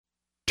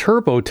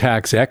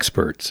TurboTax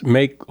experts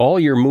make all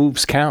your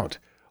moves count,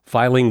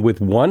 filing with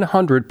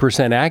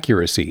 100%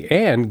 accuracy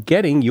and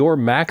getting your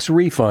max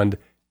refund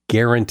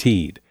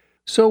guaranteed.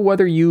 So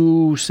whether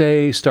you,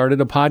 say, started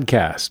a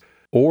podcast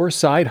or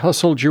side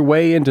hustled your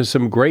way into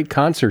some great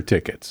concert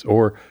tickets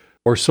or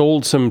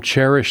sold some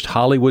cherished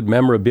Hollywood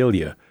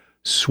memorabilia,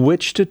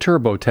 switch to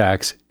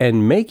TurboTax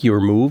and make your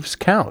moves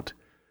count.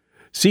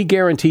 See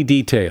guarantee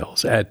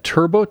details at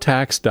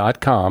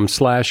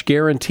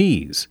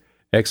turbotax.com/guarantees.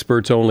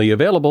 Experts only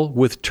available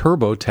with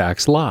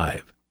TurboTax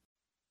Live.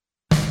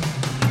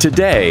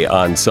 Today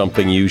on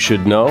Something You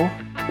Should Know,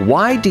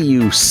 why do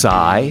you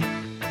sigh?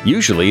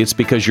 Usually it's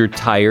because you're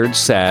tired,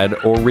 sad,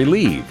 or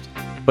relieved.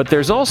 But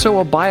there's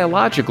also a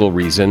biological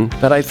reason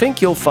that I think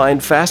you'll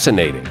find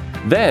fascinating.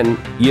 Then,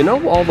 you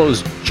know all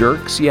those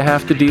jerks you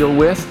have to deal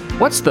with?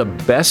 What's the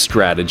best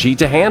strategy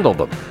to handle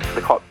them? They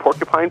call it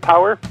porcupine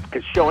power.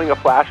 It's showing a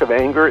flash of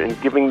anger and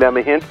giving them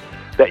a hint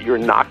that you're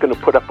not going to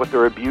put up with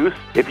their abuse.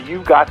 If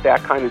you've got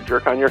that kind of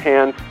jerk on your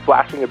hands,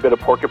 flashing a bit of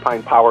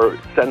porcupine power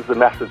sends the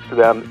message to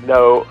them,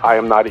 no, I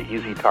am not an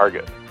easy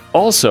target.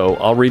 Also,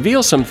 I'll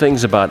reveal some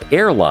things about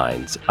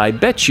airlines I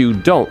bet you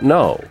don't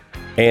know,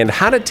 and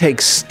how to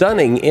take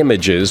stunning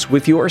images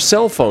with your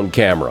cell phone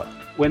camera.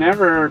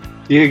 Whenever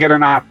you get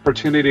an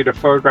opportunity to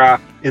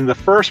photograph in the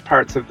first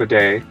parts of the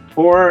day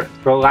or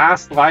the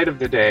last light of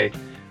the day,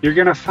 you're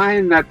going to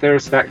find that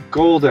there's that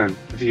golden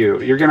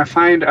view. You're going to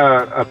find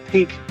a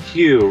pink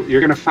hue.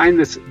 You're going to find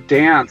this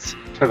dance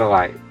to the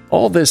light.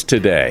 All this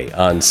today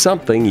on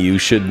Something You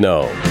Should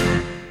Know.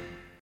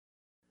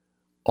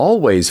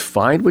 Always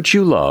find what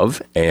you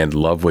love and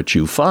love what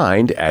you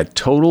find at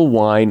Total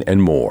Wine &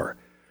 More.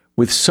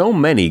 With so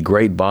many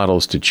great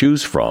bottles to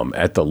choose from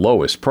at the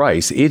lowest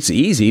price, it's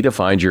easy to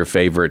find your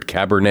favorite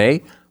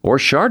Cabernet or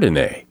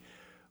Chardonnay.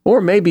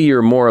 Or maybe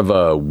you're more of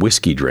a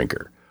whiskey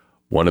drinker.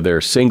 One of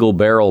their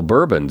single-barrel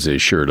bourbons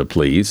is sure to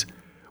please.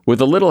 With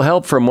a little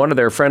help from one of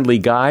their friendly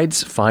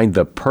guides, find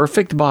the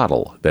perfect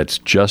bottle that's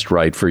just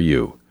right for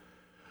you.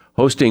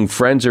 Hosting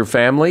friends or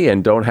family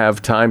and don't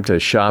have time to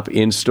shop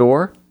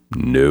in-store?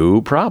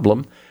 No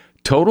problem.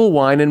 Total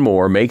Wine &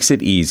 More makes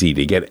it easy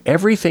to get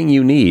everything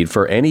you need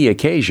for any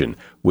occasion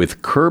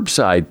with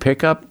curbside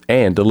pickup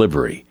and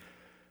delivery.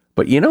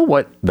 But you know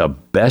what the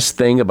best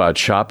thing about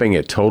shopping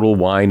at Total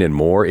Wine &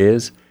 More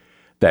is?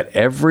 That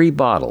every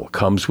bottle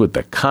comes with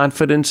the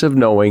confidence of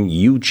knowing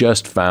you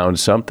just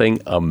found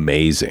something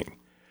amazing.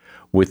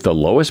 With the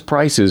lowest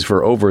prices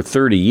for over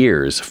 30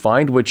 years,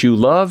 find what you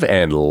love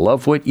and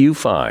love what you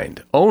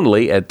find.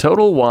 Only at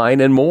Total Wine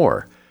 &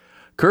 More.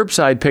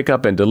 Curbside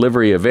pickup and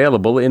delivery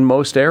available in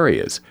most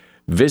areas.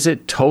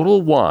 Visit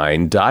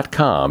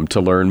TotalWine.com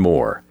to learn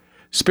more.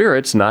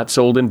 Spirits not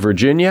sold in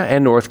Virginia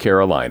and North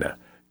Carolina.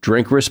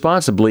 Drink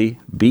responsibly.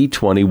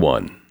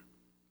 B21.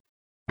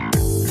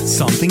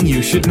 Something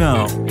you should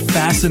know.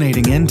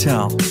 Fascinating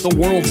intel, the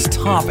world's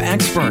top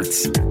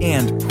experts,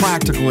 and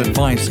practical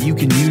advice you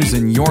can use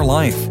in your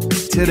life.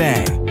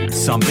 Today,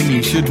 Something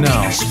You Should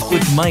Know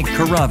with Mike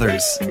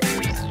Carruthers.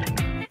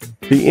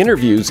 The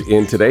interviews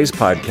in today's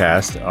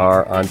podcast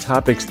are on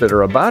topics that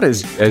are about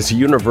as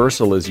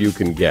universal as you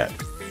can get.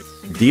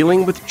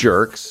 Dealing with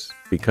jerks,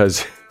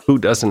 because who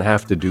doesn't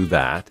have to do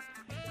that?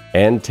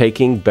 And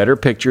taking better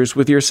pictures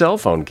with your cell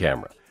phone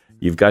camera.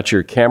 You've got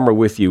your camera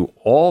with you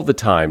all the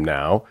time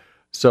now,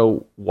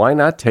 so why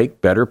not take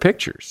better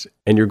pictures?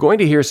 And you're going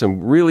to hear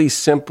some really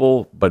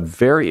simple but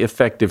very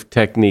effective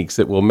techniques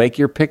that will make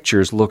your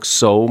pictures look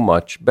so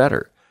much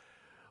better.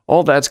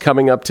 All that's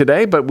coming up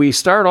today, but we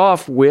start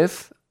off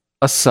with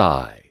a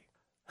sigh.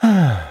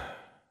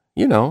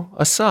 You know,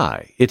 a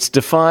sigh. It's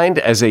defined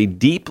as a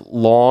deep,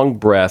 long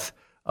breath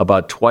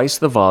about twice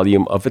the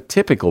volume of a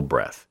typical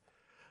breath.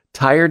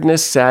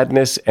 Tiredness,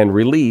 sadness, and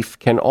relief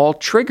can all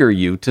trigger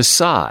you to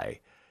sigh.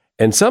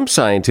 And some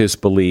scientists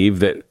believe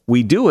that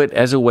we do it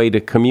as a way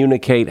to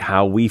communicate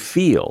how we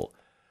feel.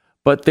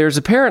 But there's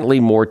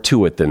apparently more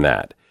to it than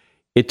that.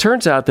 It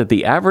turns out that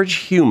the average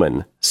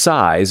human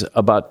sighs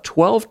about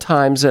 12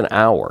 times an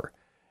hour.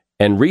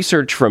 And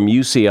research from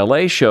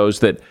UCLA shows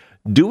that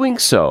doing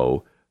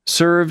so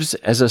serves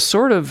as a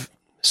sort of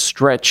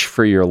stretch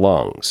for your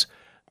lungs.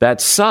 That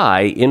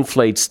sigh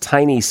inflates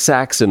tiny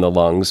sacs in the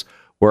lungs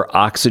where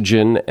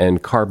oxygen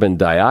and carbon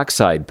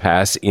dioxide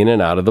pass in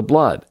and out of the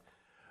blood.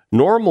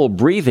 Normal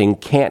breathing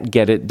can't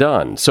get it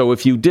done, so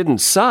if you didn't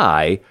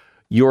sigh,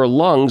 your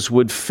lungs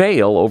would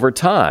fail over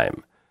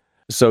time.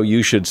 So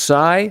you should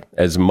sigh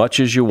as much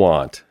as you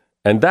want,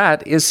 and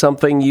that is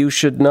something you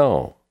should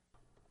know.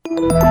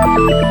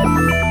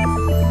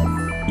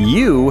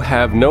 You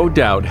have no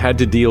doubt had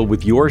to deal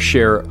with your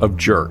share of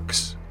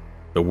jerks.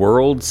 The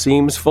world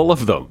seems full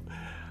of them.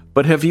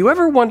 But have you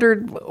ever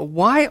wondered,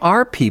 why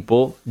are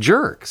people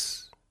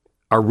jerks?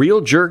 Are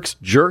real jerks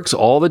jerks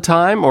all the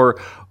time, or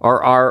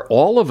are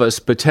all of us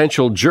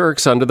potential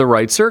jerks under the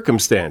right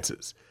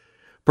circumstances?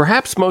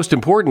 Perhaps most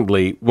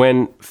importantly,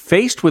 when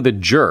faced with a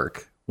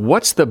jerk,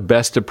 what's the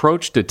best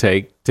approach to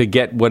take to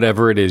get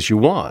whatever it is you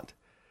want?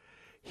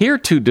 Here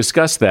to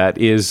discuss that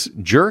is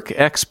jerk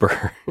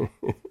expert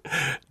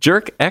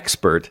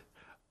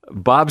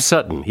Bob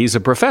Sutton. He's a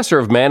professor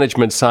of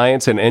management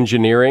science and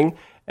engineering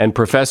and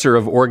professor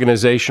of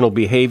organizational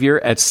behavior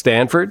at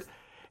Stanford.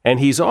 And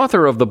he's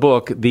author of the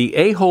book, The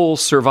A-Hole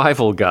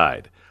Survival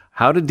Guide,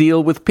 How to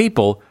Deal with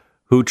People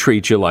Who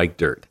Treat You Like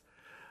Dirt.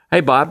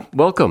 Hey, Bob,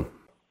 welcome.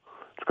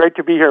 It's great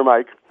to be here,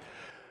 Mike.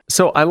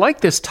 So I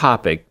like this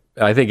topic.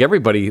 I think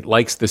everybody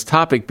likes this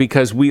topic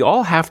because we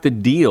all have to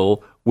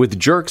deal with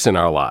jerks in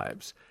our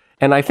lives.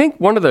 And I think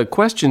one of the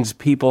questions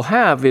people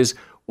have is,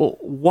 well,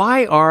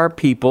 why are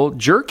people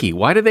jerky?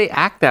 Why do they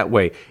act that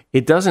way?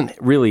 It doesn't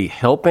really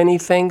help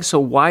anything. So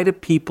why do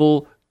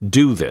people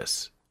do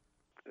this?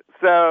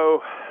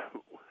 So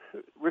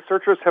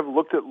researchers have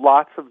looked at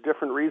lots of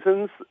different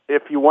reasons.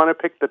 If you want to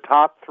pick the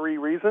top three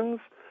reasons,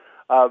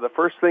 the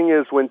first thing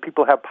is when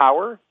people have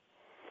power.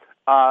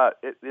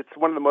 It's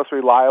one of the most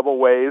reliable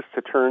ways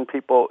to turn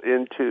people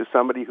into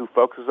somebody who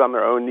focuses on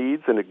their own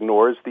needs and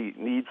ignores the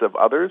needs of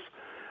others.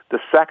 The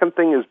second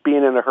thing is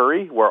being in a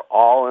hurry. We're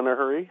all in a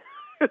hurry.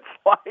 It's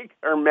like,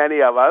 or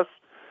many of us.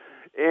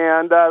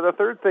 And the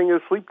third thing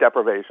is sleep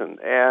deprivation.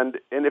 And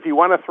if you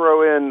want to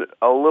throw in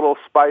a little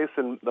spice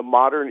in the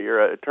modern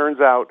era, it turns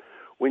out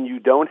when you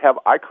don't have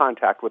eye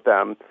contact with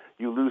them,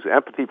 you lose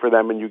empathy for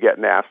them and you get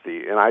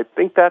nasty. And I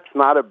think that's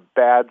not a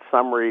bad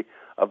summary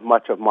of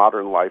much of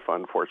modern life,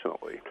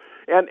 unfortunately.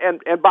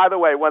 And by the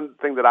way, one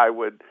thing that I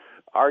would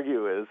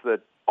argue is that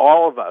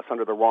all of us,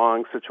 under the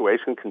wrong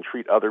situation, can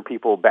treat other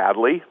people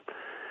badly.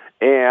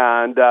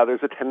 And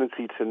there's a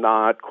tendency to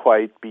not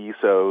quite be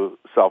so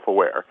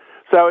self-aware.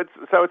 So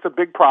it's a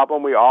big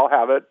problem. We all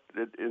have it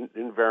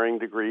in varying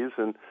degrees.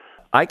 And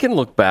I can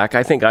look back.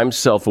 I think I'm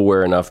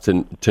self-aware enough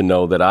to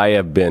know that I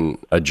have been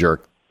a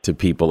jerk to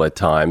people at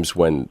times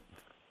when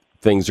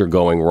things are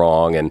going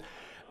wrong and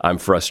I'm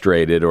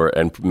frustrated,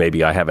 and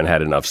maybe I haven't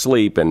had enough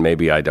sleep, and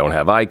maybe I don't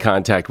have eye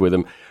contact with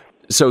them.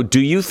 So do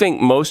you think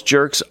most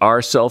jerks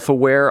are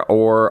self-aware,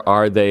 or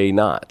are they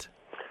not?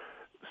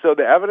 So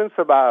the evidence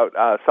about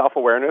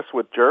self-awareness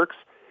with jerks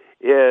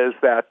is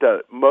that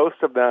most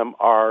of them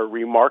are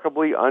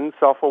remarkably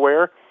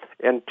unself-aware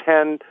and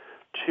tend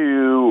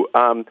to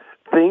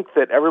think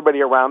that everybody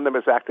around them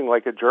is acting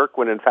like a jerk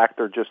when in fact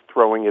they're just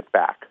throwing it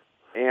back.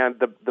 And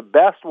the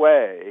best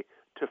way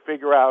to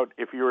figure out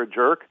if you're a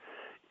jerk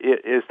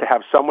is to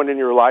have someone in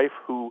your life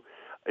who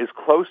is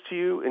close to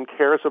you and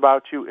cares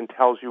about you and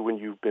tells you when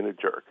you've been a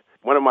jerk.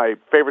 One of my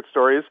favorite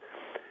stories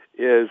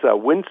is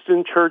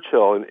Winston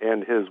Churchill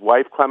and his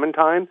wife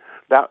Clementine.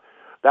 That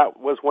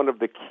was one of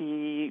the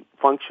key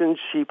functions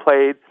she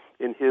played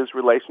in his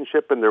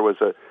relationship, and there was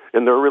a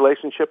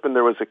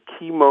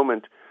key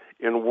moment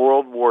in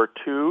World War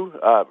II,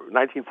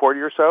 1940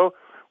 or so,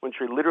 when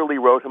she literally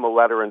wrote him a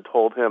letter and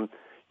told him,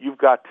 "You've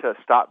got to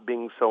stop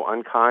being so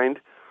unkind,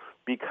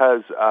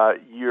 because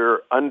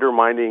you're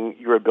undermining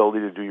your ability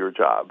to do your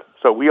job."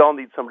 So we all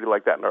need somebody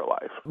like that in our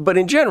life. But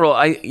in general,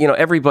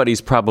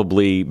 everybody's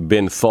probably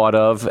been thought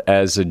of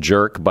as a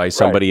jerk by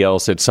somebody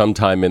else at some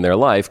time in their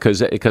life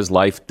because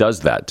life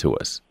does that to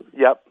us.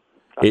 Yep.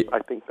 I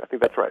think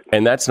that's right.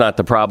 And that's not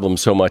the problem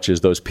so much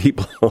as those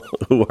people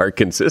who are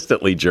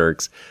consistently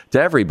jerks to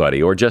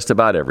everybody or just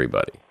about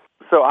everybody.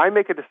 So I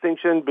make a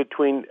distinction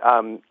between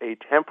a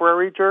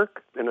temporary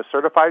jerk and a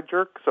certified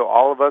jerk. So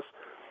all of us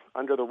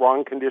under the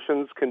wrong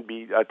conditions can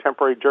be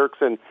temporary jerks.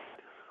 And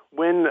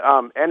when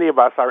any of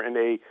us are in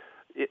a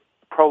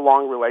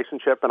prolonged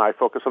relationship, and I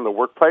focus on the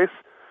workplace,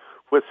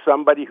 with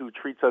somebody who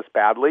treats us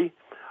badly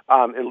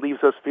and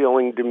leaves us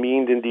feeling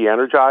demeaned and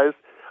de-energized,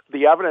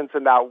 the evidence,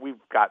 and now we've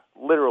got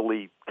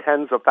literally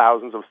tens of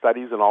thousands of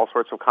studies in all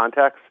sorts of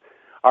contexts,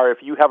 are if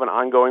you have an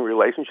ongoing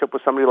relationship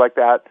with somebody like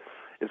that,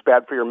 it's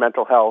bad for your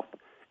mental health,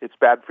 it's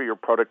bad for your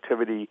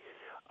productivity,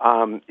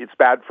 it's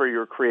bad for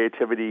your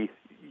creativity,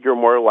 you're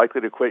more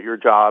likely to quit your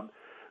job.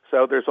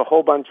 So there's a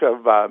whole bunch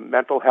of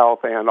mental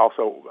health and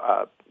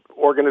also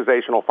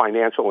organizational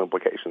financial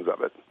implications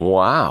of it.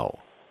 Wow.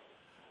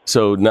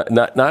 So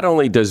not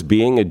only does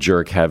being a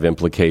jerk have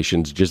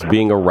implications, just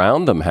being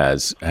around them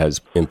has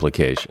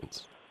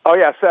implications. Oh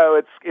yeah,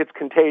 so it's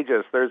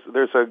contagious.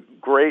 There's a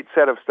great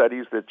set of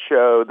studies that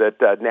show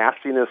that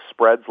nastiness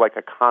spreads like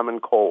a common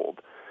cold.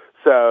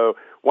 So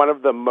one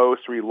of the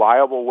most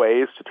reliable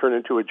ways to turn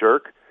into a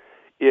jerk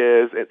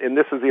is, and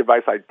this is the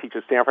advice I teach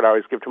at Stanford, I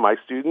always give to my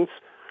students,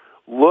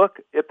 look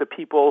at the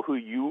people who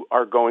you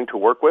are going to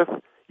work with.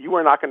 You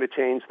are not going to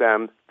change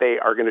them. You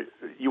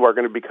are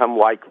going to become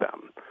like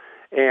them.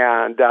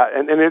 And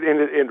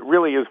it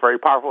really is very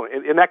powerful.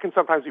 And that can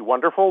sometimes be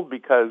wonderful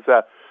because,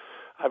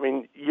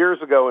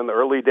 years ago in the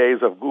early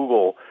days of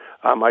Google,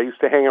 I used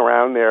to hang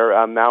around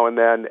there now and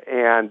then,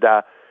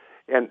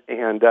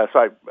 so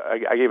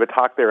I gave a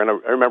talk there, and I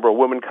remember a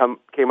woman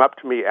came up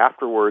to me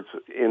afterwards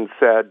and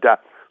said,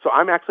 "So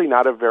I'm actually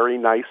not a very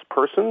nice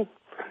person,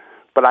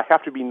 but I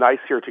have to be nice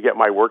here to get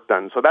my work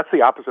done." So that's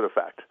the opposite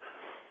effect.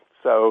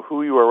 So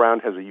who you are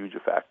around has a huge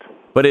effect.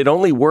 But it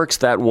only works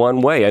that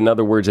one way. In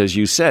other words, as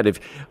you said, if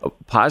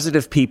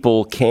positive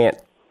people can't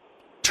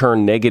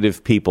turn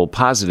negative people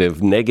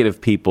positive,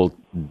 negative people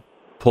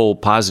pull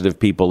positive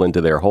people into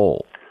their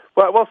hole.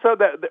 So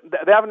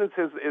the evidence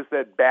is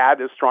that bad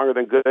is stronger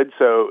than good.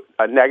 So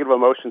negative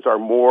emotions are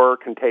more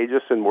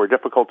contagious and more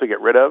difficult to get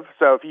rid of.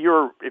 So if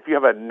you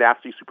have a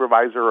nasty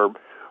supervisor or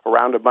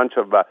around a bunch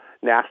of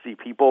nasty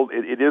people,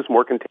 it is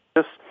more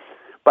contagious.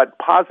 But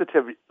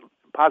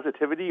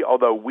positivity,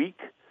 although weak,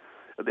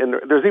 and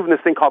there's even this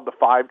thing called the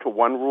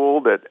 5-to-1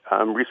 rule that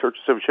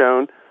researchers have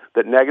shown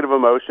that negative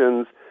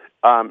emotions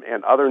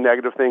and other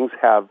negative things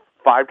have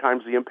 5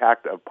 times the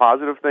impact of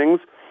positive things.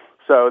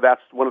 So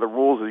that's one of the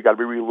rules: is you got to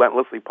be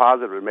relentlessly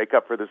positive to make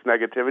up for this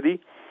negativity.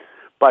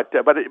 But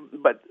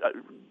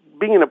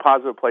being in a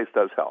positive place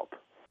does help.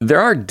 There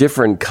are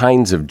different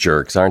kinds of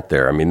jerks, aren't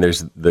there? I mean,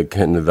 there's the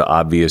kind of the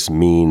obvious,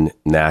 mean,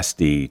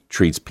 nasty,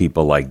 treats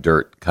people like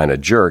dirt kind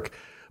of jerk.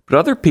 But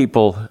other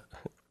people,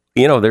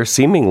 they're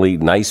seemingly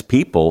nice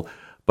people,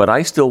 but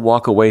I still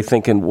walk away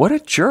thinking, what a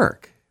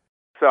jerk.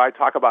 So I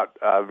talk about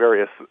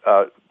various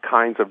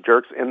kinds of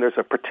jerks, and there's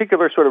a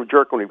particular sort of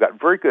jerk when we've got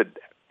very good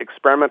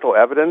experimental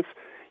evidence.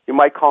 You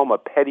might call them a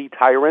petty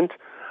tyrant.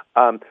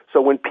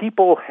 So when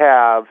people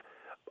have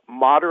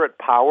moderate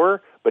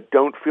power but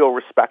don't feel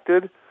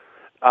respected,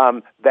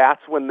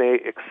 that's when they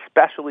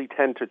especially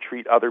tend to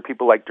treat other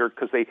people like dirt,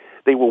 because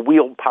they will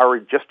wield power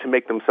just to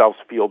make themselves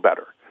feel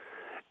better.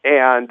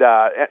 And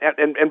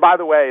by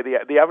the way,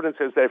 the evidence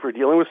is that if you're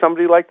dealing with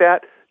somebody like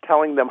that,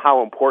 telling them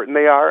how important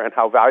they are and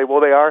how valuable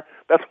they are,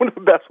 that's one of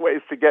the best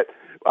ways to get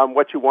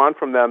what you want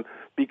from them,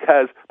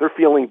 because they're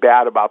feeling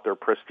bad about their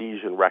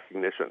prestige and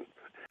recognition.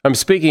 I'm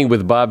speaking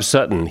with Bob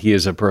Sutton. He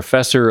is a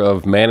professor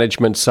of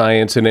management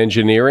science and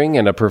engineering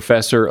and a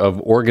professor of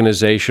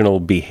organizational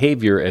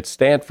behavior at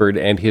Stanford.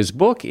 And his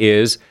book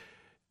is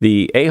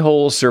The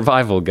A-Hole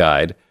Survival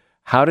Guide: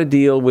 How to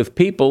Deal with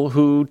People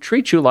Who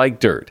Treat You Like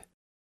Dirt.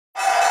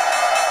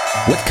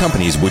 What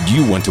companies would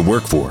you want to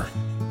work for?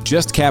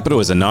 Just Capital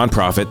is a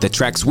nonprofit that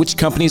tracks which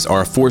companies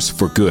are a force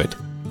for good.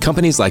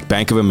 Companies like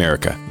Bank of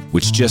America,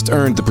 which just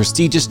earned the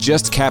prestigious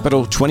Just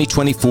Capital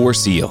 2024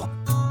 seal.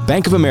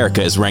 Bank of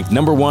America is ranked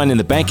number 1 in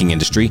the banking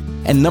industry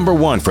and number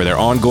 1 for their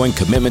ongoing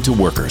commitment to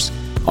workers,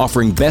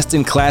 offering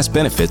best-in-class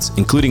benefits,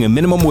 including a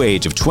minimum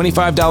wage of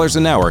 $25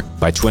 an hour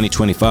by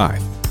 2025.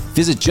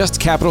 Visit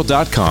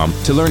justcapital.com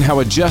to learn how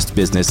a just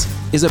business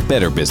is a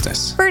better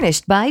business.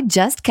 Furnished by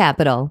Just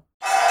Capital.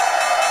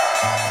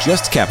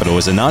 Just Capital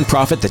is a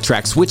nonprofit that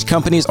tracks which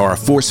companies are a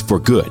force for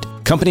good.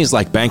 Companies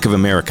like Bank of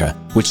America,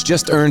 which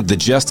just earned the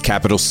Just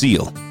Capital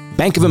seal.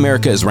 Bank of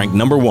America is ranked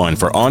number 1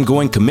 for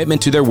ongoing commitment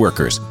to their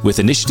workers, with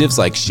initiatives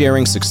like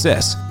Sharing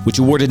Success, which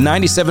awarded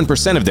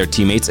 97% of their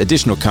teammates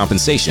additional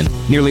compensation,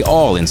 nearly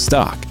all in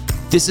stock.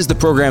 This is the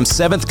program's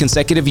 7th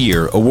consecutive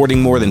year, awarding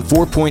more than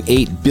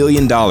 $4.8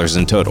 billion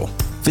in total.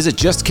 Visit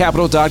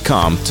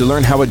justcapital.com to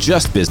learn how a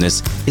just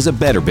business is a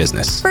better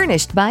business.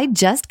 Furnished by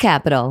Just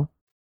Capital.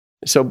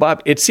 So,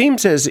 Bob, it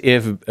seems as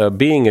if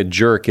being a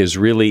jerk is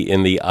really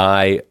in the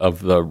eye of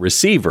the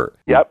receiver.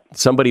 Yep.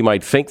 Somebody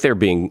might think they're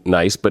being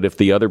nice, but if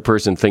the other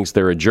person thinks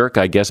they're a jerk,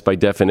 I guess by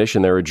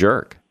definition they're a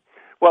jerk.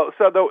 Well,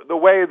 so the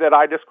way that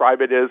I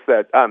describe it is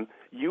that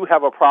you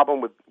have a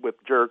problem with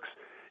jerks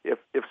if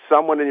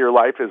someone in your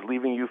life is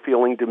leaving you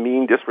feeling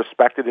demeaned,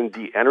 disrespected, and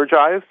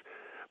de-energized,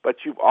 but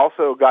you've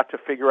also got to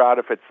figure out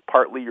if it's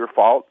partly your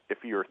fault,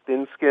 if you're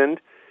thin-skinned,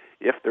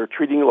 if they're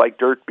treating you like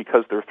dirt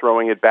because they're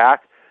throwing it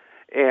back.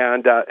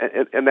 And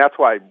that's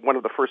why one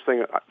of the first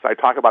things I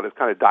talk about is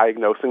kind of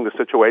diagnosing the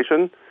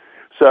situation.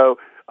 So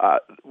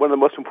one of the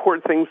most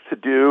important things to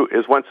do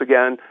is, once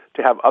again,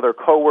 to have other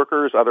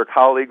coworkers, other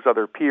colleagues,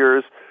 other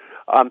peers,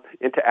 and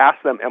to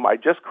ask them, am I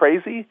just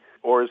crazy,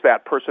 or is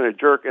that person a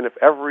jerk? And if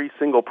every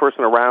single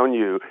person around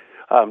you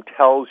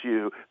tells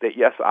you that,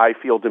 yes, I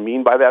feel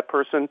demeaned by that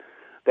person,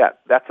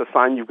 that's a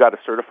sign you've got a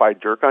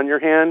certified jerk on your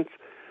hands.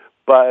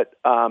 But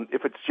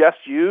if it's just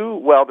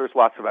you, well, there's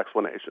lots of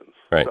explanations.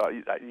 Right. So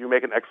you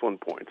make an excellent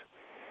point.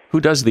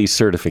 Who does these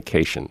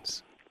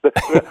certifications? The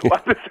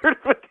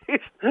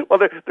certification. Well,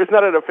 there's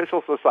not an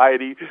official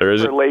society for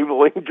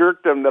labeling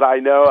jerkdom that I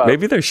know of.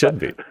 Maybe there should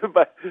be.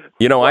 But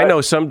I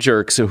know some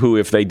jerks who,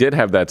 if they did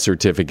have that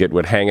certificate,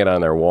 would hang it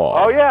on their wall.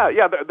 Oh, yeah.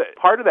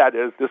 Part of that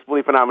is this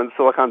belief phenomenon in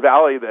Silicon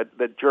Valley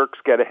that jerks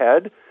get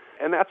ahead.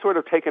 And that's sort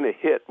of taken a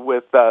hit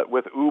with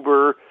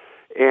Uber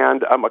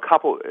and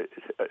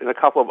in a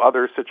couple of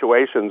other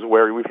situations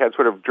where we've had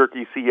sort of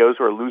jerky CEOs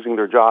who are losing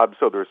their jobs,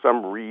 so there's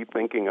some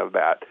rethinking of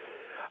that.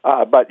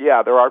 But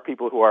yeah, there are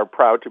people who are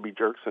proud to be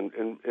jerks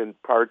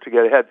and proud to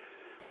get ahead.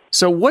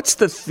 So what's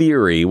the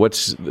theory,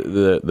 what's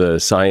the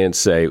science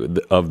say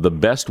of the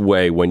best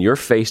way when you're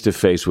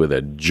face-to-face with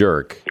a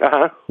jerk?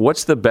 Uh-huh.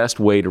 What's the best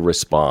way to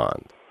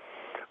respond?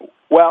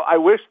 Well, I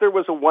wish there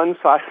was a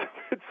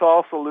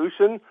one-size-fits-all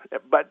solution,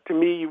 but to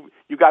me,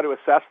 you got to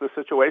assess the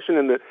situation,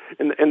 and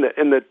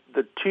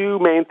the two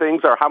main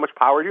things are how much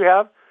power you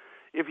have.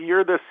 If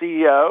you're the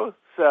CEO,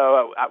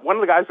 so one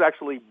of the guys who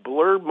actually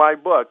blurred my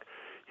book,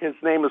 his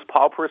name is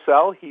Paul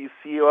Purcell. He's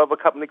CEO of a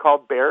company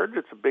called Baird.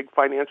 It's a big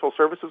financial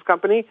services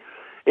company,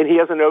 and he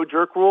has a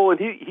no-jerk rule, and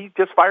he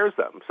just fires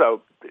them.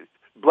 So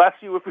bless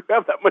you if you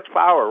have that much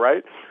power,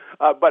 right?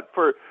 But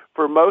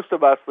for most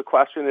of us, the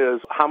question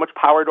is, how much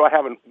power do I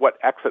have and what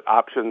exit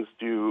options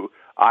do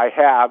I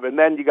have? And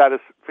then you got to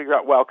figure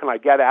out, well, can I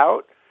get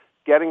out?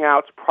 Getting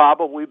out's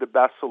probably the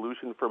best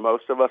solution for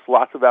most of us.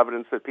 Lots of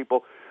evidence that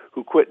people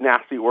who quit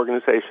nasty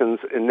organizations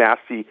and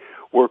nasty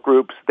work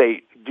groups,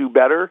 they do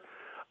better.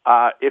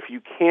 If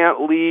you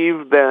can't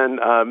leave, then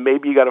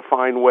maybe you got to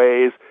find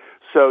ways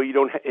so you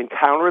don't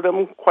encounter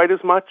them quite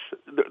as much.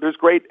 There's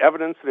great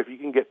evidence that if you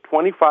can get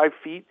 25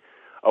 feet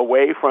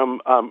away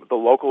from the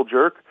local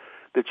jerk,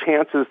 the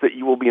chances that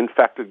you will be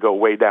infected go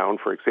way down,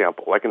 for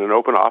example, like in an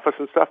open office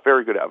and stuff,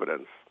 very good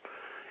evidence.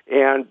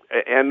 And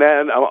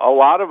then a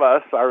lot of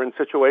us are in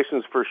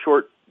situations for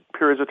short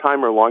periods of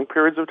time or long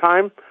periods of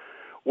time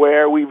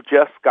where we've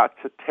just got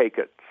to take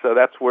it. So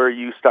that's where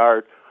you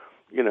start,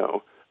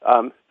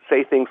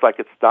 say things like,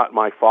 it's not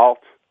my fault,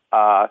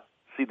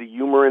 see the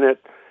humor in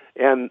it.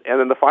 And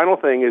then the final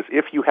thing is,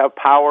 if you have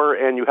power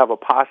and you have a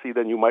posse,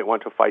 then you might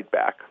want to fight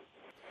back.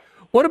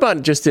 What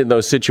about just in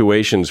those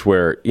situations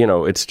where,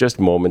 it's just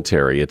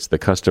momentary? It's the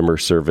customer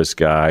service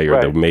guy or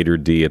the maitre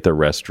d' at the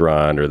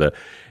restaurant or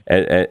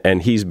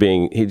and he's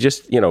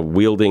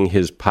wielding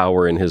his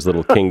power in his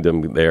little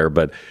kingdom there,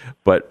 but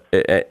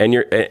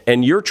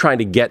you're trying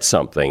to get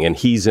something and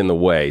he's in the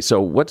way.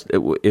 So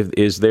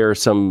is there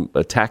some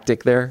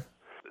tactic there?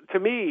 To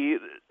me,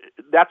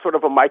 that's sort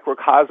of a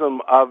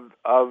microcosm of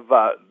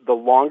the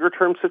longer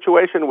term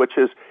situation, which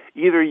is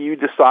either you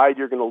decide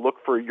you're going to look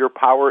for your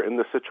power in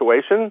the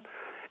situation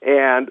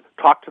and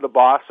talk to the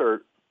boss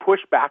or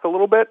push back a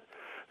little bit.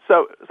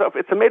 So if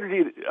it's a maitre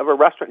d' of a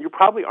restaurant, you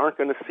probably aren't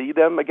going to see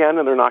them again,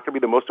 and they're not going to be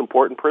the most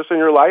important person in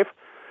your life.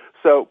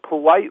 So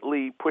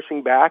politely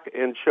pushing back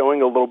and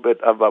showing a little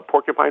bit of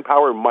porcupine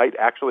power might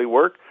actually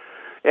work.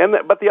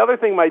 But the other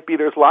thing might be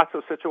there's lots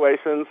of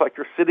situations like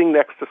you're sitting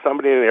next to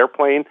somebody in an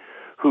airplane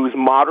who's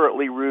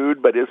moderately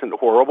rude but isn't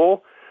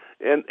horrible,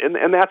 and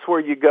that's where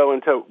you go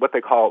into what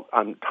they call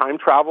time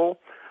travel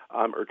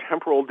or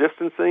temporal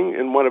distancing.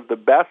 And one of the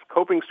best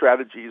coping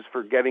strategies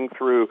for getting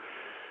through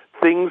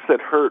things that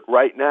hurt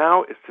right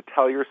now is to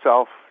tell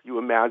yourself, you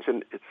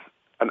imagine it's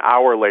an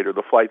hour later,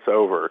 the flight's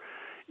over.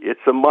 It's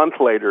a month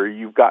later,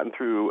 you've gotten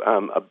through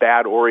a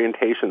bad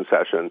orientation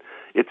session.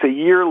 It's a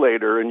year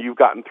later, and you've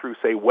gotten through,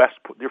 say,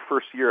 your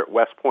first year at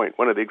West Point,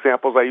 one of the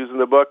examples I use in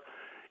the book,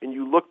 and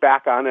you look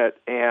back on it,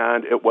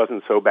 and it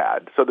wasn't so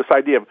bad. So this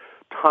idea of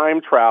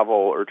time travel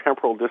or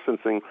temporal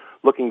distancing,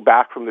 looking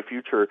back from the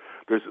future,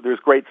 there's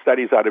great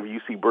studies out of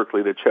UC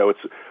Berkeley that show it's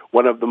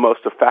one of the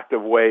most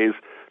effective ways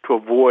to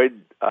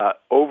avoid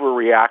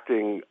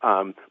overreacting,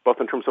 both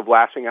in terms of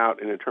lashing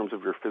out and in terms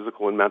of your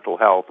physical and mental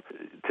health,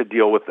 to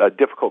deal with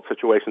difficult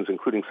situations,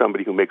 including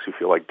somebody who makes you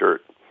feel like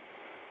dirt.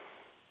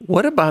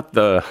 What about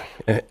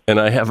and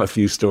I have a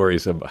few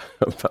stories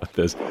about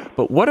this,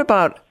 but what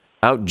about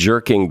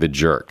out-jerking the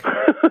jerk?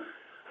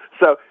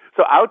 So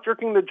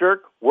out-jerking the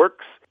jerk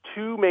works.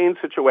 Two main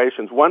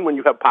situations. One, when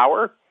you have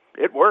power,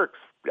 it works.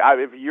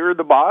 If you're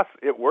the boss,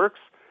 it works.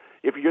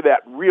 If you're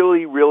that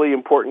really, really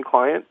important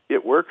client,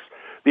 it works.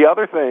 The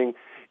other thing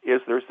is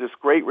there's this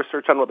great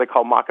research on what they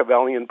call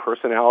Machiavellian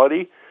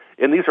personality,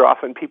 and these are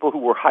often people who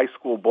were high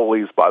school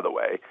bullies, by the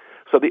way.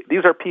 So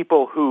these are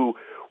people who,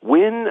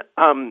 when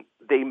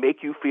they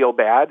make you feel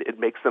bad, it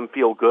makes them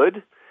feel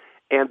good,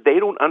 and they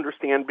don't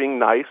understand being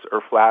nice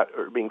or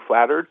being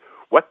flattered.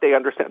 What they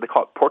understand, they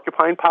call it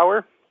porcupine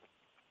power.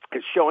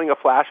 It's showing a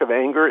flash of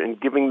anger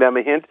and giving them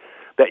a hint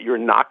that you're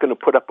not going to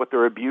put up with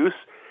their abuse.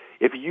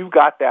 If you've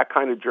got that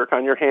kind of jerk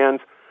on your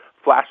hands,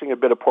 flashing a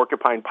bit of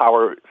porcupine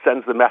power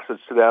sends the message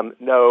to them,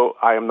 no,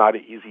 I am not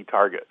an easy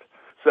target.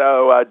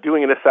 So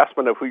doing an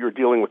assessment of who you're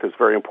dealing with is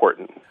very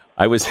important.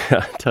 I'll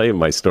tell you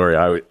my story.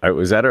 I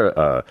was at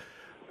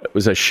it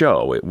was a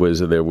show. It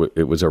was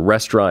a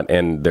restaurant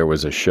and there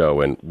was a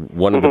show. And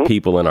one of the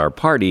people in our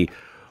party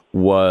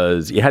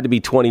you had to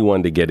be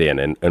 21 to get in,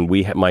 and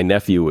my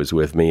nephew was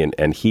with me,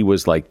 and he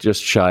was like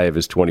just shy of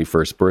his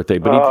 21st birthday,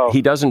 but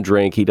he doesn't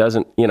drink, he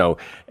doesn't,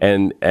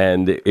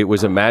 and it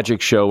was a magic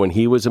show, and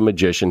he was a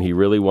magician. He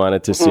really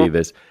wanted to see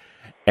this,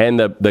 and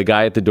the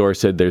guy at the door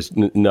said, "There's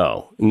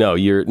no,"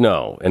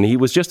 and he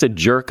was just a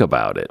jerk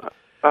about it.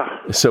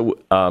 So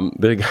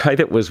the guy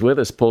that was with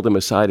us pulled him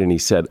aside, and he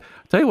said,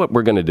 "I'll tell you what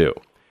we're going to do.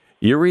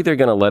 You're either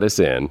going to let us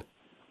in,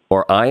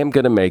 or I am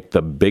going to make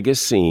the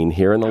biggest scene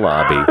here in the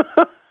lobby."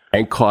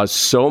 And caused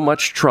so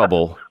much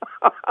trouble.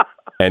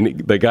 And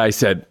the guy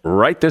said,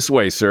 "Right this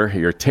way, sir.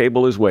 Your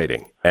table is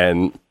waiting."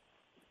 And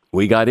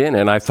we got in,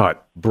 and I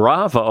thought,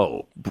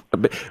 bravo.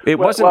 It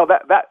wasn't. Well,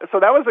 so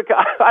that was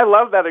I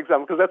love that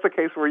example, because that's a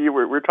case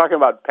where we're talking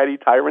about petty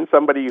tyrants,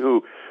 somebody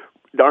who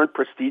aren't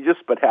prestigious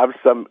but have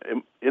some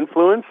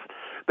influence,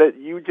 that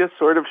you just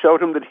sort of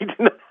showed him that he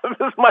didn't have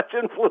as much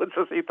influence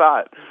as he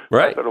thought.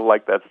 Right. I sort of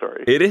like that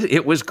story.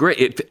 It was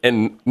great.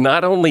 And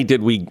not only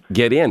did we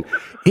get in,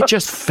 it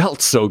just felt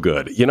so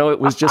good. It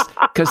was just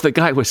because the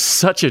guy was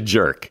such a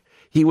jerk.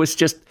 He was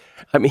just,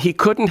 he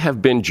couldn't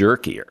have been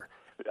jerkier.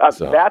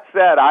 That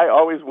said, I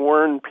always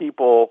warn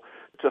people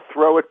to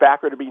throw it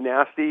back or to be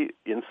nasty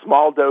in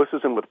small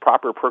doses and with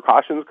proper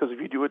precautions, because if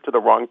you do it to the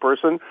wrong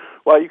person,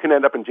 well, you can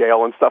end up in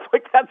jail and stuff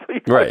like that, so you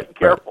gotta be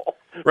careful.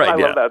 Right. I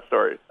love that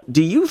story.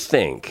 Do you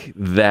think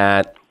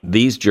that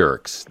these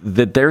jerks,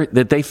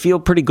 that they feel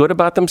pretty good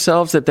about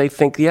themselves, that they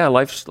think, yeah,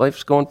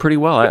 life's going pretty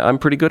well, I'm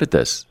pretty good at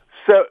this?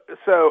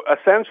 So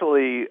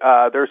essentially,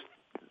 there's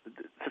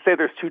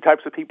two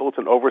types of people. It's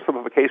an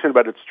oversimplification,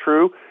 but it's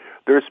true.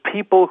 There's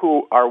people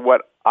who are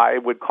what I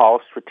would call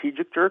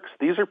strategic jerks.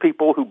 These are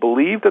people who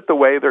believe that the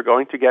way they're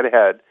going to get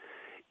ahead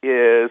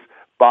is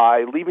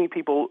by leaving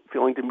people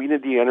feeling demeaned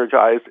and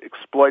de-energized,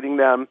 exploiting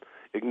them,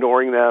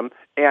 ignoring them,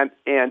 and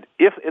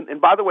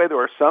by the way, there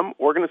are some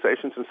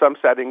organizations in some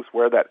settings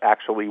where that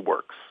actually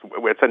works.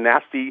 It's a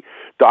nasty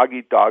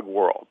dog-eat-dog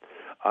world.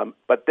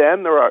 But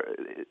then there are,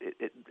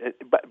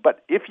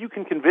 but if you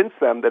can convince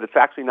them that it's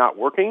actually not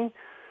working,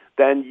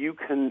 then you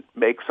can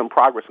make some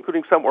progress,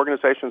 including some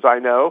organizations I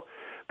know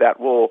that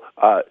will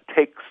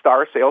take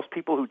star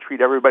salespeople who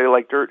treat everybody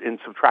like dirt and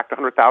subtract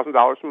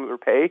 $100,000 from their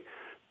pay.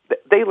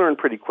 They learn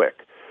pretty quick.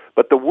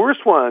 But the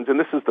worst ones, and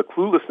this is the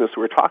cluelessness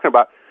we're talking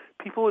about,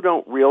 people who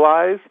don't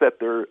realize that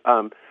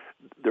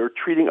they're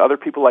treating other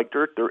people like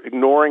dirt, they're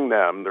ignoring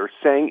them, they're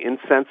saying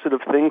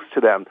insensitive things to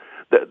them.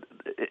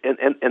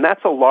 And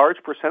that's a large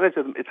percentage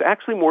of them. It's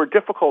actually more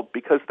difficult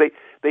because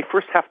they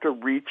first have to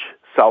reach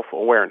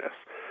self-awareness.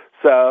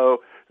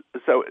 So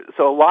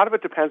a lot of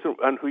it depends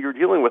on who you're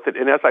dealing with.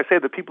 And as I say,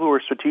 the people who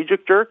are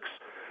strategic jerks,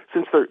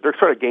 since they're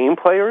sort of game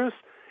players,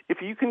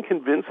 if you can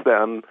convince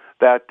them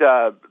that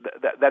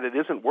it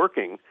isn't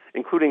working,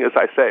 including, as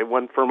I say,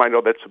 one firm I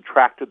know that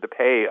subtracted the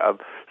pay of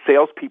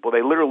salespeople,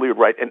 they literally would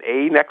write an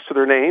A next to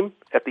their name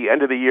at the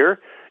end of the year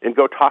and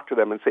go talk to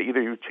them and say,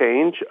 either you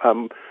change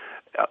or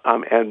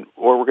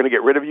we're going to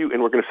get rid of you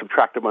and we're going to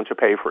subtract a bunch of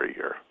pay for a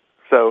year.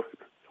 So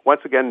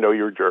once again, know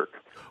your jerk.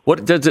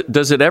 What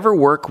does it ever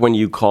work when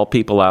you call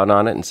people out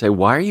on it and say,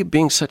 why are you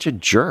being such a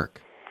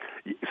jerk?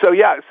 So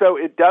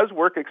it does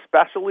work,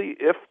 especially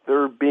if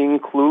they're being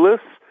clueless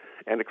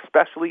and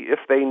especially if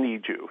they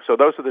need you. So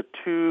those are the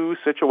two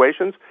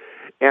situations.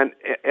 And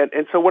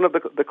so one of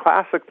the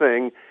classic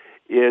thing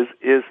is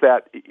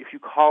that if you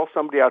call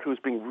somebody out who's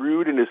being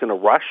rude and is in a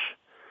rush,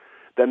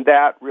 then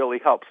that really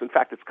helps. In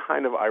fact, it's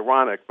kind of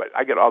ironic, but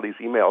I get all these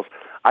emails.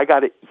 I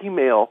got an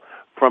email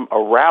from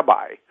a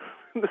rabbi.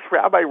 This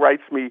rabbi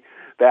writes me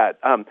that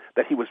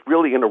he was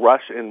really in a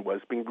rush and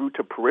was being rude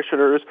to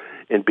parishioners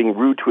and being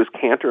rude to his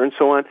cantor and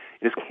so on.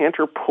 And his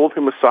cantor pulled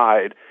him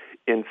aside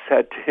and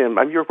said to him,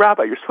 you're a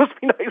rabbi, you're supposed to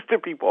be nice to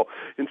people,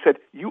 and said,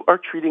 you are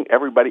treating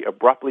everybody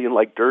abruptly and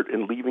like dirt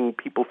and leaving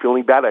people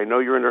feeling bad. I know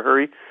you're in a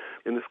hurry.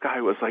 And this guy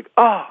was like,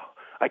 oh,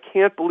 I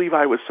can't believe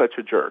I was such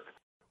a jerk.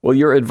 Well,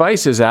 your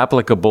advice is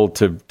applicable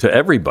to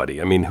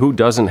everybody. I mean, who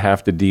doesn't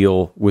have to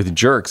deal with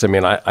jerks? I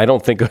mean, I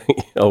don't think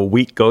a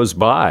week goes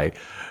by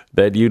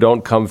that you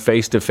don't come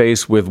face to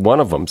face with one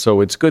of them.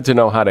 So it's good to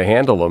know how to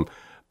handle them.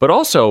 But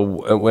also,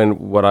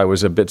 what I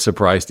was a bit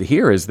surprised to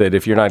hear is that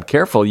if you're not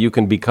careful, you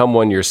can become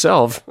one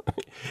yourself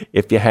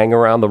if you hang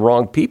around the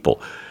wrong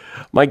people.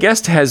 My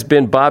guest has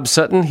been Bob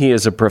Sutton. He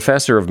is a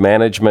professor of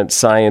management,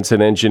 science,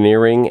 and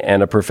engineering,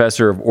 and a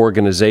professor of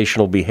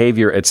organizational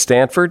behavior at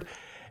Stanford.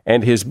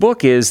 And his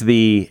book is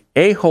The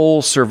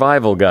A-Hole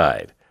Survival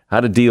Guide,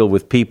 How to Deal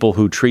with People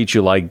Who Treat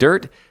You Like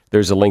Dirt.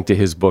 There's a link to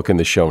his book in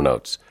the show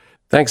notes.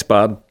 Thanks,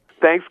 Bob.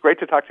 Thanks. Great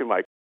to talk to you,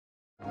 Mike.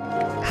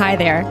 Hi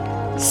there.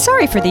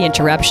 Sorry for the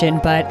interruption,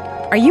 but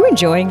are you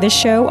enjoying this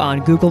show on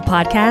Google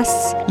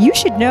Podcasts? You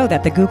should know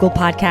that the Google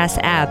Podcasts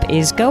app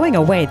is going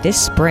away this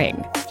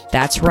spring.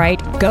 That's right,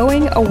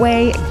 going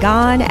away,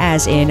 gone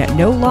as in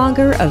no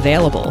longer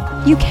available.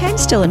 You can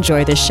still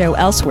enjoy this show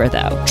elsewhere,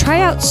 though.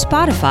 Try out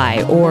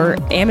Spotify or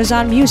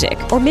Amazon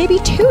Music, or maybe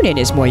TuneIn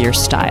is more your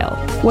style.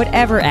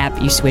 Whatever app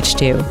you switch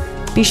to,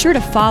 be sure to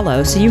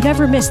follow so you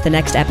never miss the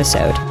next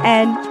episode.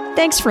 And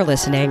thanks for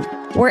listening,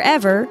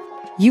 wherever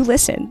you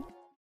listen.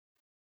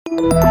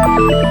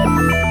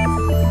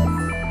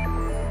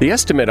 The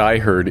estimate I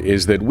heard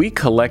is that we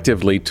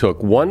collectively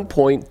took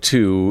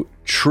 1.2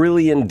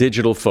 trillion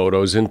digital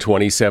photos in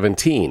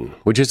 2017,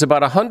 which is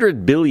about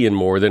 100 billion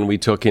more than we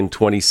took in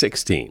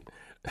 2016.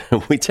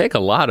 We take a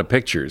lot of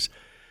pictures.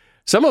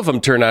 Some of them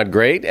turn out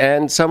great,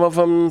 and some of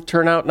them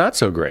turn out not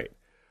so great.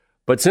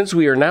 But since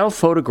we are now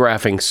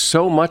photographing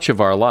so much of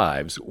our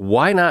lives,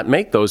 why not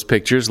make those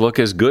pictures look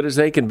as good as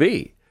they can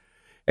be?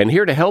 And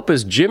here to help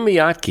is Jim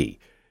Miotke.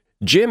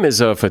 Jim is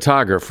a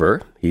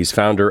photographer. He's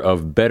founder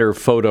of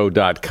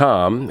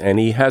BetterPhoto.com, and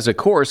he has a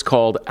course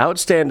called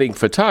Outstanding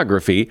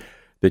Photography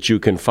that you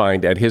can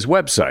find at his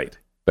website,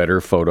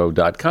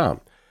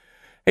 BetterPhoto.com.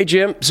 Hey,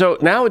 Jim, so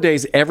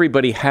nowadays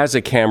everybody has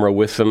a camera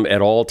with them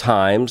at all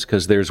times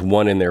because there's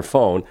one in their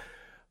phone.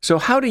 So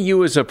how do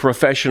you as a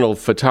professional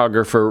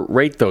photographer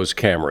rate those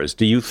cameras?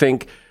 Do you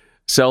think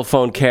cell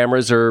phone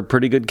cameras are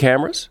pretty good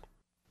cameras?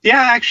 Yeah,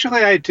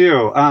 actually, I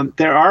do.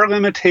 There are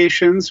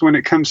limitations when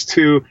it comes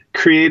to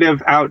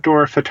creative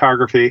outdoor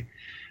photography,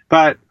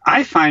 but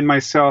I find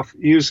myself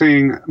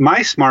using my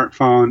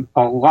smartphone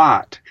a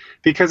lot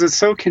because it's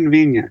so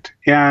convenient.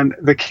 And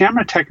the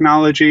camera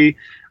technology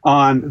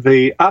on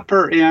the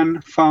upper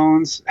end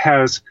phones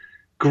has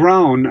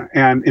grown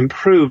and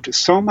improved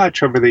so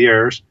much over the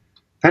years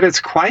that it's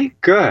quite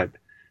good.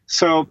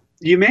 So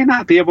you may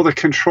not be able to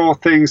control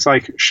things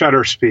like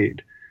shutter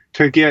speed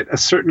to get a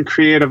certain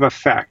creative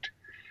effect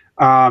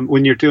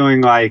when you're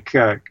doing like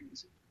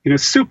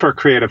super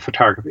creative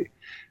photography.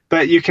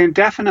 But you can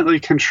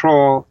definitely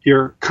control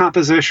your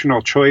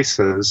compositional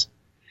choices,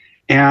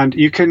 and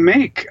you can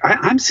make,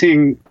 I'm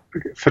seeing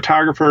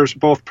photographers,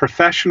 both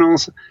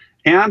professionals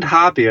and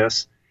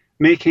hobbyists,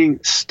 making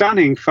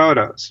stunning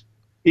photos,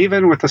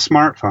 even with a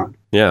smartphone.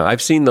 Yeah,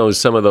 I've seen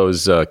some of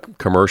those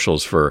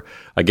commercials for,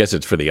 I guess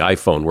it's for the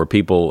iPhone, where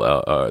people,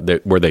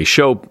 where they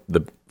show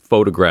the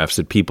photographs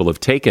that people have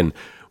taken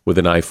with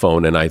an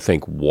iPhone, and I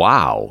think,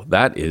 wow,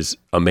 that is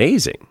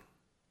amazing.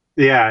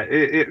 Yeah,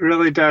 it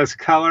really does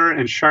color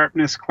and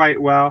sharpness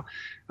quite well.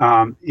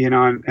 And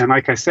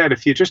like I said,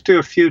 if you just do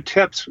a few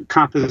tips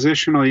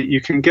compositionally, you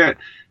can get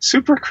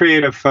super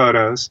creative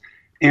photos,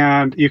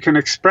 and you can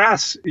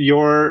express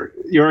your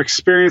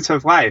experience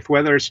of life,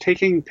 whether it's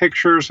taking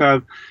pictures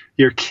of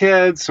your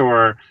kids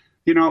or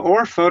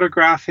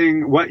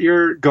photographing what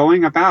you're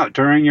going about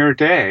during your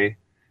day.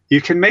 You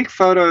can make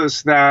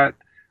photos that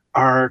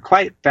are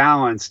quite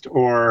balanced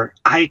or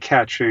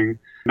eye-catching,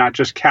 not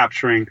just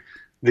capturing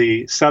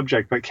the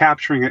subject, but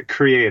capturing it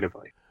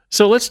creatively.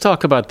 So let's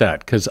talk about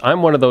that, because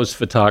I'm one of those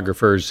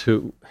photographers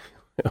who,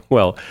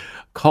 well,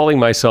 calling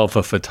myself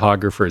a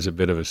photographer is a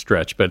bit of a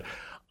stretch, but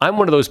I'm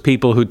one of those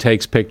people who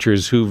takes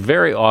pictures who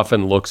very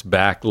often looks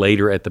back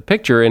later at the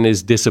picture and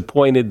is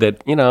disappointed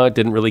that, it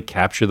didn't really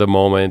capture the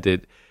moment.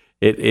 It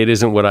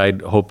isn't what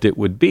I'd hoped it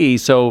would be.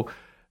 So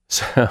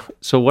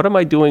what am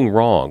I doing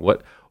wrong?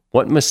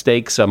 What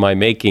mistakes am I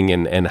making,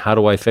 and how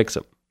do I fix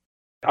them?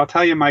 I'll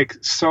tell you, Mike,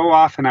 so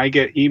often I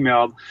get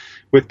emailed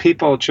with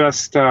people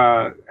just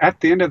at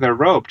the end of their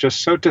rope,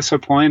 just so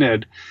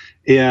disappointed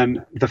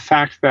in the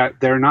fact that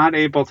they're not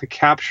able to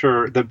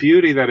capture the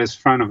beauty that is in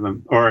front of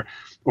them, or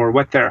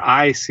what their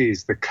eye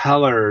sees, the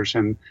colors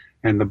and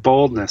the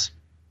boldness.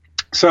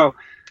 So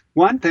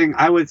one thing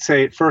I would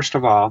say, first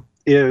of all,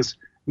 is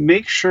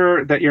make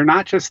sure that you're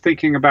not just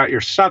thinking about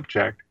your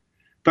subject,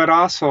 but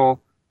also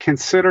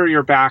consider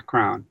your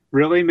background.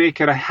 Really make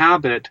it a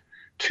habit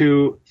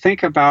to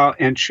think about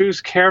and choose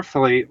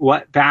carefully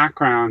what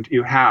background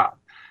you have.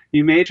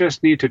 You may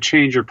just need to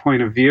change your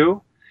point of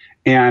view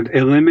and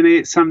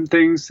eliminate some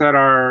things that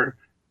are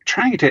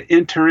trying to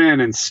enter in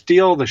and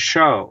steal the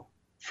show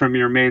from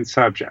your main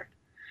subject.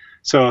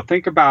 So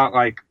think about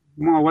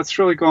what's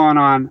really going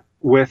on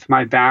with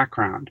my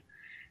background?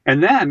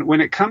 And then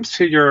when it comes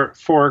to your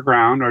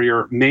foreground or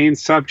your main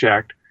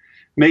subject,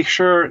 make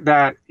sure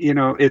that,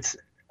 it's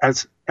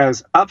as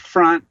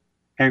upfront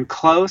and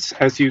close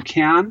as you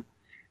can.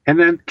 And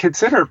then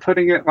consider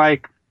putting it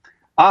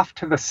off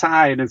to the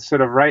side instead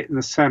of right in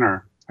the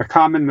center. A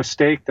common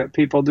mistake that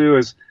people do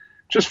is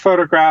just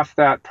photograph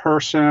that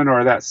person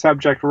or that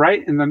subject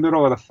right in the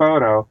middle of the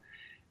photo.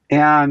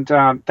 And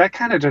that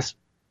kind of just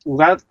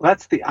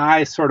lets the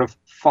eye sort of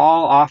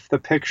fall off the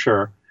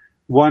picture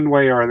one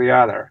way or the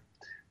other.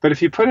 But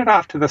if you put it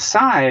off to the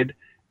side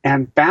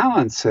and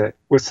balance it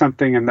with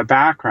something in the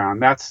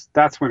background,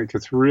 that's when it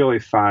gets really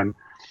fun.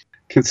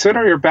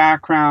 Consider your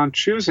background,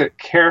 choose it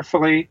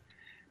carefully,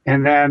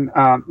 and then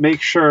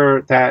make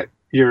sure that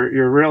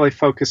you're really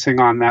focusing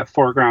on that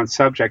foreground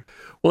subject.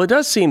 Well, it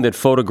does seem that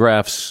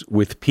photographs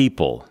with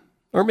people,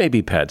 or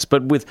maybe pets,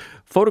 but with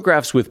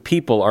photographs with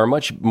people are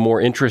much more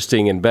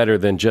interesting and better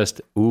than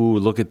just, ooh,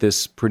 look at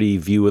this pretty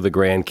view of the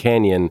Grand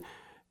Canyon,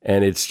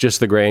 and it's just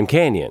the Grand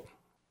Canyon.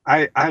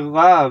 I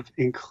love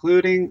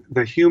including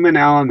the human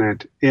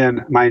element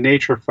in my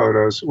nature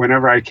photos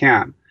whenever I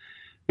can.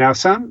 Now,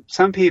 some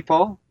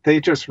people, they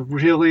just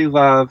really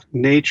love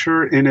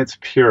nature in its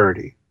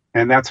purity,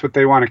 and that's what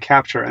they want to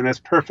capture, and that's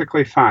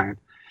perfectly fine.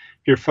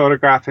 If you're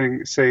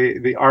photographing, say,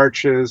 the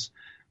arches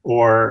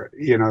or,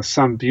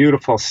 some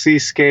beautiful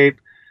seascape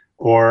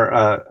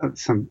or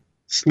some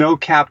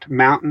snow-capped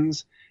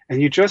mountains,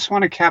 and you just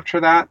want to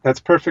capture that, that's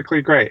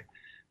perfectly great.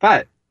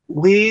 But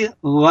we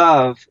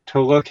love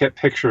to look at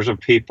pictures of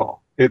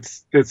people.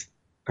 It's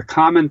a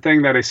common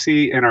thing that I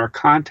see in our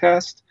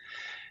contest,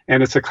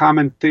 and it's a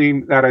common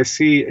theme that I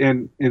see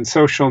in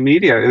social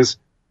media is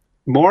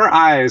more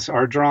eyes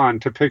are drawn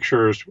to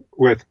pictures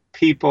with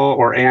people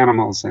or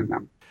animals in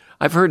them.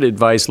 I've heard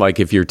advice like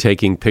if you're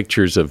taking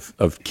pictures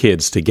of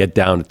kids to get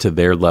down to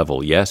their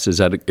level. Yes? Is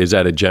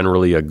that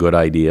generally a good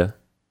idea?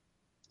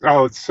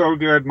 Oh, it's so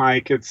good,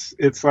 Mike.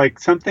 It's like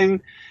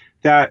something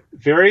that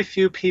very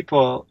few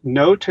people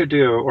know to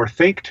do or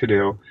think to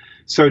do.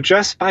 So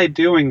just by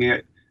doing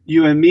it,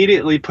 you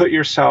immediately put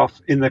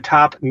yourself in the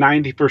top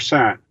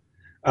 90%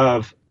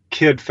 of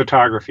kid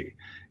photography.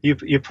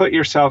 You put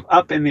yourself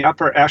up in the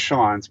upper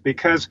echelons,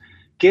 because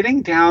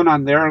getting down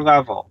on their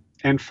level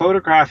and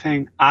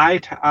photographing eye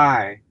to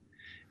eye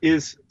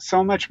is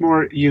so much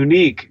more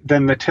unique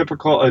than the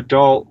typical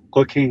adult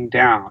looking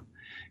down.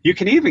 You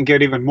can even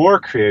get even more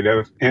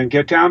creative and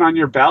get down on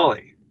your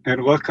belly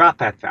and look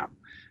up at them.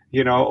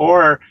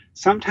 or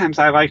sometimes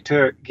I like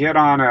to get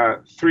on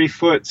a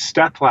 3-foot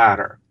step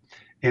ladder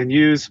and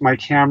use my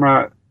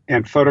camera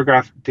and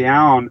photograph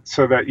down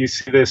so that you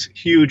see this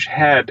huge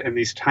head and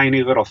these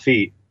tiny little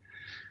feet.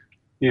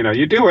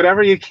 You do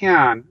whatever you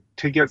can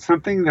to get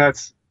something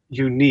that's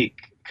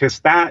unique, because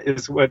that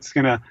is what's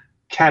going to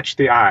catch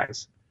the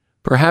eyes.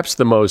 Perhaps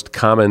the most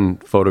common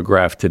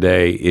photograph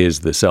today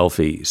is the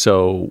selfie.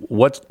 So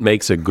what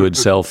makes a good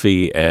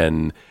selfie,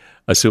 and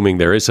assuming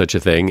there is such a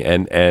thing,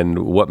 and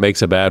what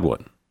makes a bad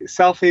one?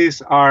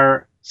 Selfies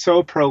are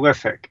so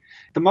prolific.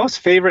 The most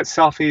favorite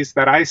selfies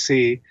that I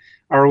see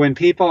are when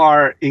people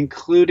are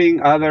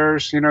including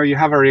others. You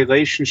have a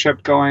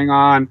relationship going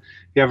on,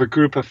 you have a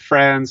group of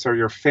friends or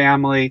your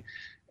family,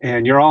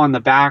 and you're all in the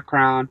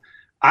background.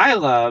 I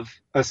love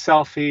a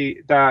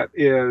selfie that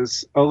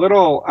is a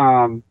little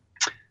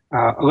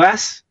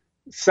less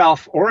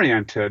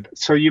self-oriented.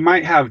 So you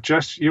might have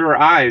just your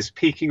eyes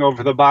peeking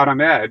over the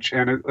bottom edge,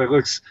 and it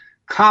looks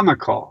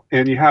comical,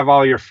 and you have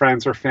all your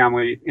friends or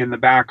family in the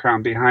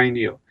background behind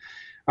you.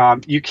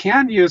 You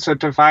can use a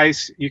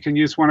device. You can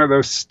use one of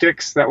those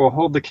sticks that will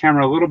hold the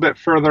camera a little bit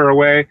further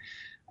away.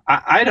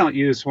 I don't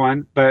use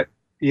one, but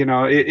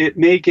it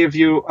may give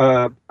you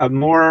a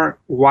more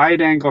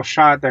wide-angle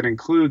shot that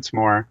includes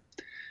more.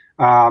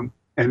 And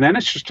then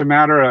it's just a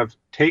matter of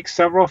take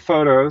several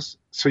photos,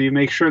 so you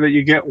make sure that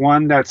you get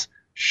one that's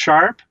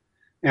sharp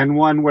and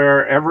one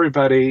where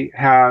everybody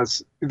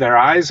has their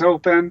eyes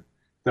open,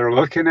 they're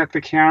looking at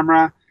the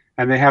camera,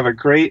 and they have a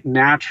great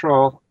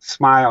natural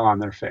smile on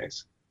their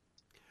face.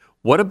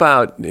 What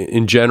about,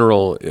 in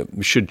general,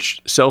 should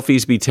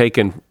selfies be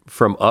taken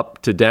from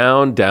up to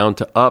down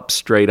to up,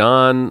 straight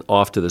on,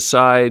 off to the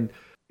side?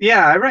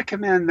 Yeah, I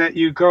recommend that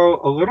you go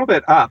a little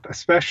bit up,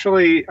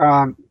 especially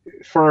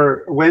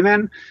for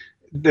women.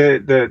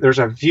 There's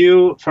a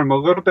view from a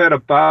little bit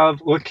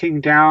above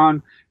looking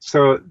down,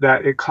 so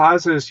that it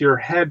causes your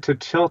head to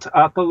tilt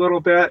up a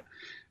little bit.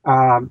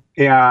 I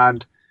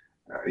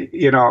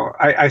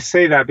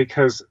say that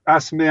because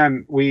us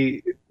men,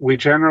 we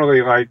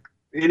generally like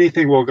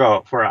anything will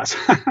go for us.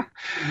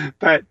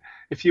 But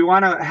if you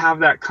want to have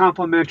that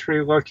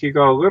complimentary look, you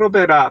go a little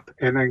bit up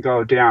and then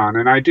go down.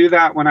 And I do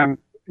that when I'm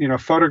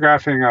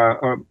photographing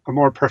a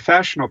more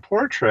professional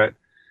portrait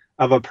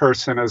of a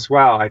person as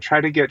well. I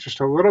try to get just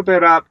a little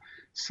bit up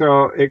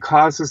so it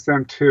causes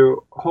them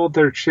to hold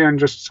their chin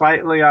just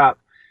slightly up.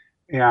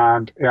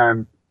 And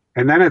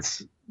then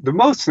it's the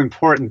most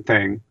important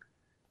thing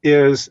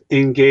is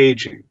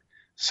engaging.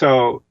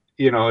 So,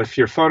 if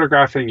you're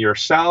photographing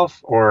yourself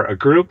or a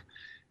group,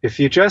 if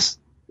you just,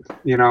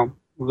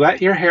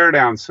 let your hair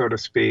down, so to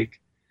speak,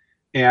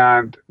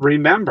 and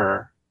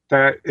remember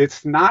that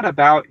it's not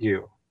about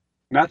you.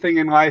 Nothing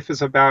in life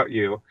is about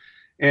you.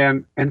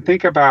 And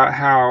think about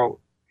how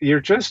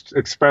you're just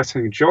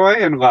expressing joy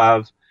and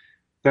love,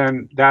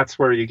 then that's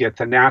where you get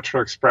the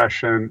natural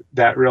expression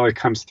that really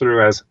comes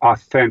through as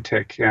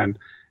authentic and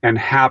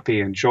happy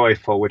and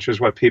joyful, which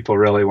is what people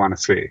really want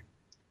to see.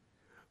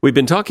 We've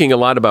been talking a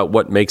lot about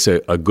what makes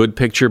a good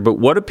picture, but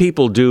what do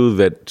people do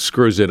that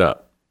screws it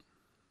up?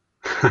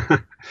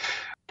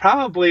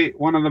 Probably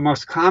one of the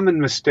most common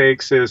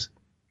mistakes is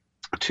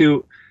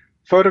to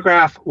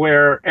photograph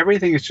where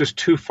everything is just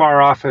too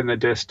far off in the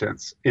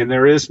distance and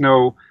there is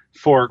no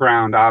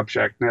foreground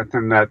object,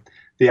 nothing that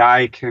the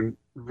eye can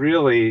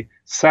really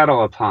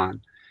settle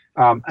upon.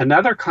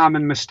 Another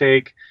common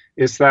mistake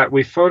is that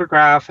we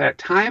photograph at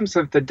times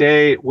of the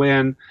day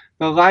when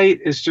the light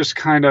is just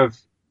kind of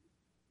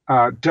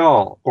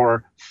dull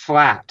or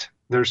flat.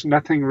 There's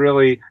nothing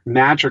really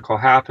magical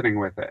happening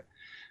with it.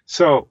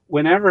 So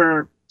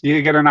whenever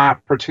you get an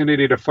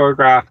opportunity to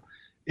photograph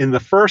in the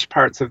first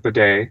parts of the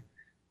day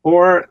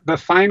or the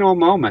final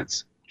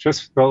moments,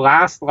 just the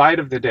last light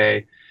of the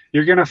day,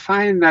 you're going to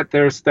find that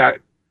there's that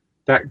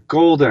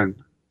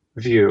golden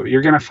view.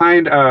 You're going to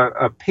find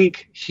a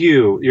pink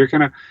hue. You're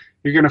going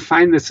to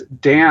find this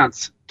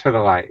dance to the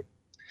light.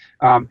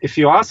 If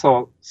you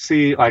also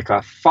see like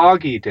a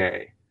foggy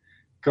day,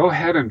 go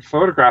ahead and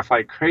photograph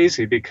like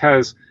crazy,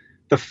 because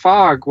the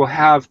fog will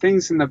have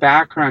things in the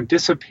background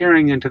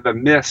disappearing into the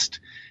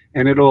mist,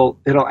 and it'll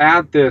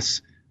add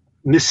this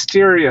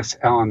mysterious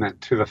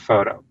element to the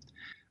photo.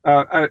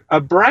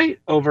 A bright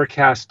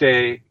overcast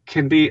day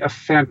can be a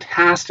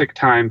fantastic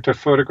time to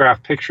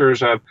photograph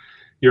pictures of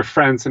your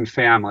friends and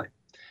family.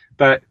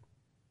 But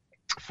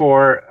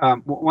for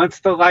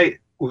once the light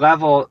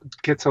level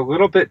gets a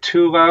little bit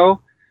too low,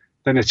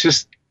 then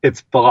it's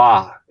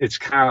blah. It's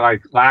kind of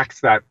like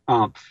lacks that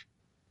oomph.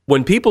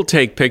 When people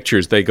take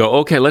pictures, they go,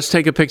 okay, let's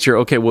take a picture.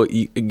 Okay, well,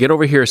 you get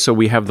over here so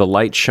we have the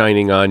light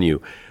shining on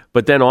you.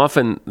 But then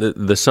often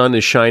the sun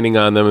is shining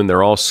on them and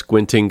they're all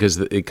squinting because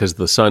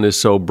the sun is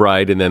so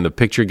bright, and then the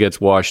picture gets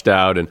washed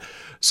out. And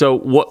so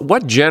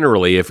what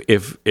generally,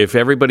 if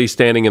everybody's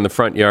standing in the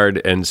front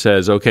yard and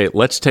says, okay,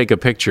 let's take a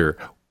picture,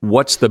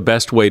 what's the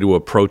best way to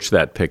approach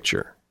that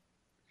picture?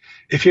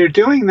 If you're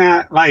doing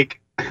that like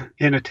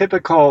in a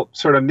typical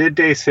sort of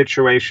midday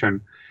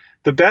situation,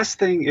 the best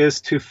thing is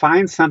to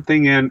find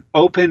something in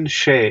open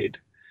shade.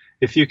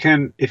 if you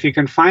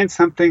can find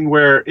something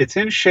where it's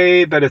in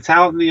shade but it's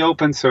out in the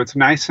open so it's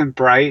nice and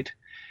bright,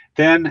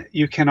 then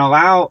you can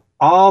allow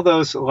all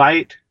those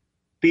light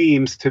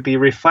beams to be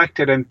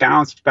reflected and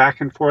bounced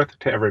back and forth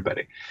to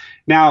everybody.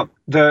 Now,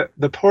 the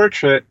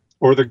portrait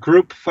or the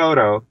group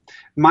photo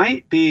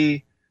might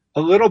be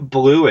a little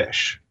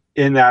bluish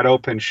in that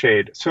open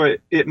shade. So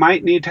it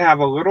might need to have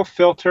a little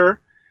filter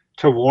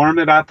to warm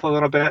it up a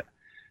little bit,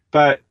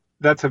 but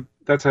that's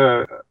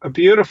a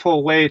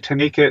beautiful way to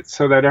make it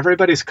so that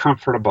everybody's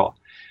comfortable.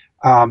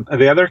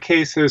 The other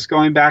case is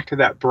going back to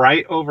that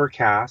bright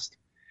overcast.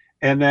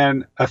 And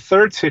then a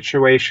third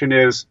situation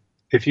is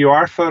if you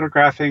are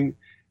photographing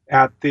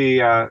at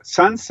the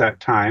sunset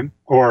time,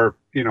 or,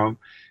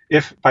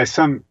 if by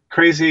some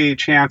crazy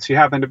chance you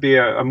happen to be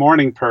a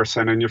morning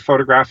person and you're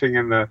photographing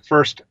in the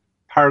first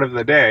part of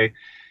the day,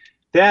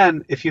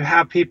 then if you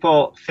have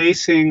people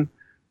facing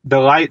the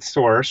light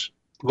source,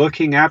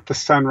 looking at the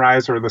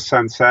sunrise or the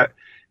sunset,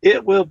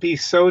 it will be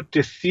so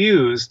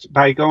diffused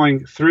by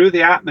going through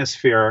the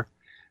atmosphere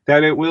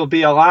that it will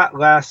be a lot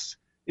less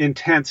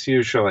intense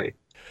usually.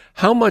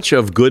 How much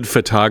of good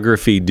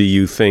photography do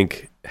you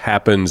think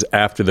happens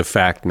after the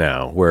fact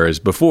now? Whereas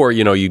before,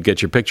 you'd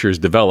get your pictures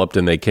developed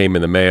and they came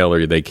in the mail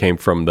or they came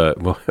from the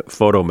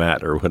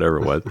photomat or whatever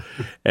it was,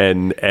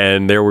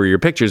 and there were your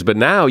pictures. But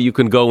now you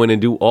can go in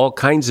and do all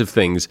kinds of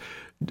things.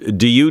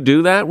 Do you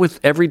do that with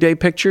everyday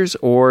pictures,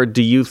 or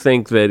do you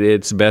think that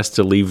it's best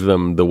to leave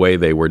them the way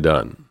they were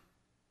done?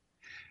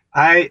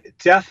 I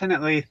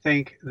definitely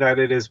think that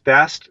it is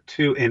best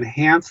to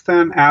enhance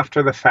them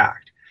after the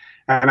fact.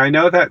 And I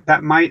know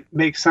that might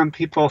make some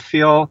people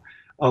feel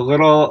a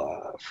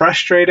little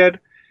frustrated,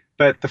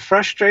 but the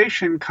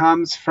frustration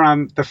comes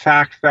from the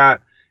fact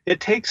that it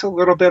takes a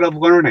little bit of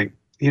learning.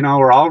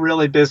 We're all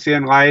really busy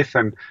in life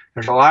and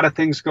there's a lot of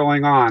things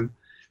going on.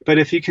 But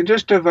if you can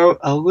just devote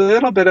a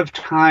little bit of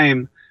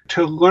time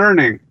to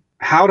learning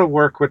how to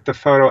work with the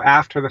photo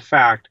after the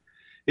fact,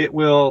 it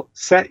will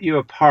set you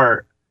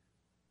apart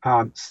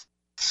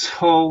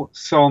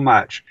so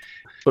much.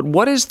 But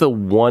what is the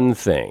one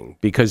thing?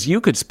 Because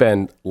you could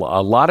spend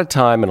a lot of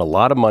time and a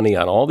lot of money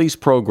on all these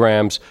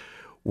programs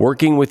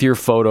working with your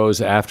photos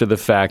after the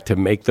fact to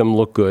make them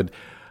look good.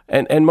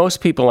 And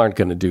most people aren't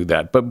going to do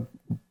that.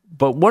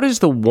 But what is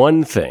the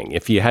one thing,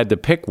 if you had to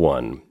pick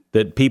one,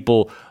 that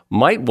people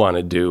might want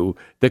to do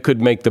that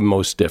could make the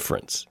most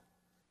difference?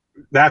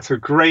 That's a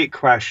great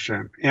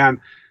question. And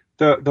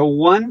the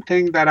one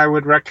thing that I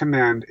would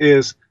recommend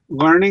is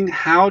learning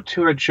how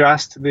to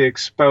adjust the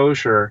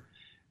exposure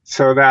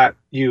so that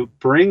you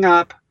bring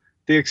up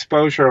the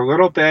exposure a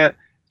little bit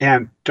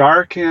and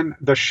darken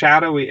the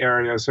shadowy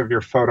areas of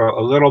your photo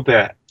a little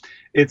bit.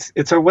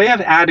 It's a way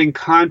of adding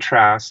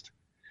contrast,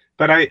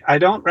 but I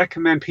don't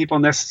recommend people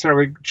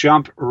necessarily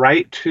jump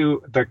right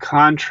to the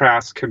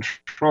contrast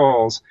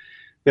controls.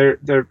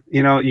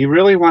 You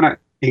really want to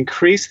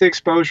increase the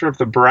exposure of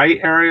the bright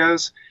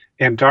areas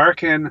and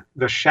darken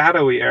the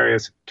shadowy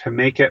areas to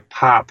make it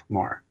pop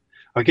more.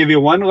 I'll give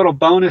you one little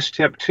bonus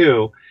tip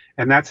too,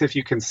 and that's if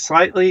you can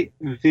slightly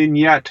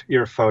vignette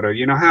your photo.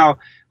 You know how,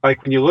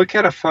 like when you look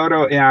at a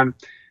photo and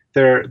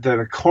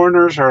the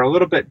corners are a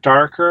little bit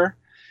darker?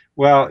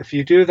 Well, if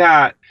you do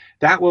that,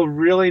 that will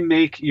really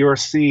make your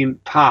scene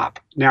pop.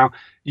 Now,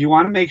 you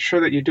want to make sure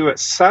that you do it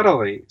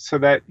subtly so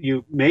that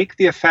you make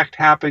the effect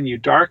happen, you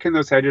darken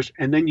those edges,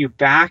 and then you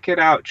back it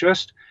out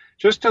just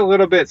a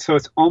little bit so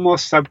it's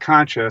almost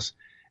subconscious,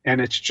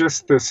 and it's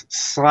just this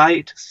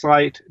slight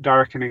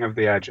darkening of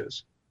the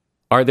edges.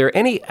 Are there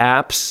any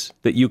apps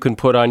that you can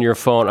put on your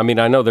phone? I mean,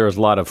 I know there's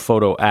a lot of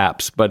photo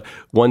apps, but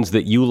ones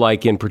that you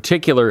like in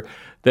particular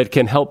that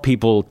can help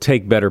people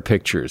take better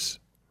pictures?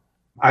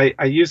 I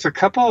use a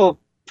couple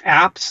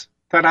apps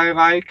that I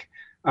like.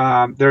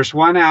 There's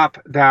one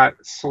app that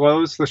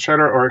slows the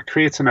shutter or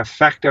creates an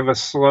effect of a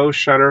slow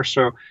shutter,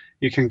 so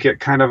you can get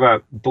kind of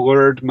a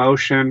blurred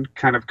motion,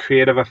 kind of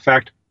creative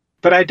effect.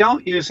 But I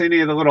don't use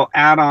any of the little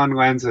add-on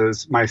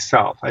lenses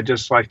myself. I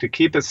just like to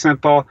keep it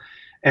simple.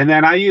 And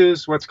then I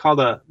use what's called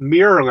a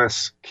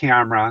mirrorless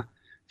camera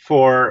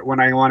for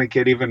when I want to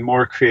get even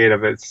more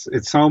creative. It's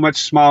so much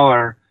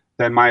smaller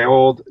than my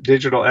old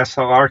digital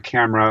SLR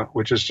camera,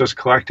 which is just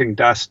collecting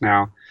dust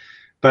now.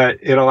 But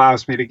it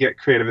allows me to get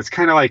creative. It's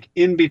kind of like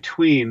in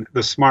between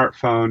the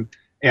smartphone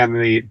and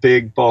the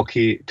big,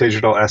 bulky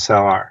digital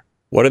SLR.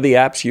 What are the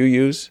apps you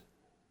use?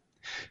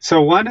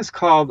 So one is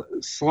called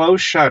Slow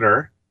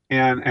Shutter,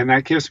 and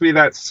that gives me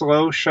that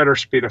slow shutter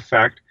speed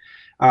effect.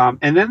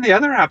 And then the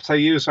other apps I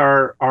use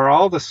are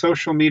all the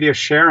social media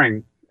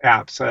sharing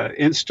apps.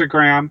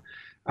 Instagram.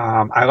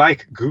 I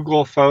like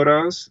Google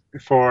Photos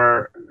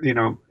for,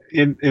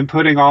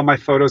 inputting all my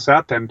photos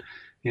up, and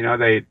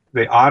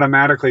they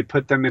automatically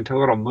put them into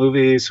little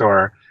movies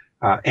or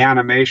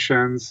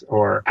animations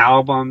or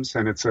albums,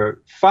 and it's a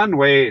fun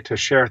way to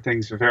share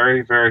things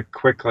very, very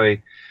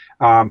quickly.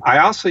 I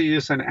also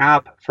use an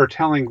app for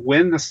telling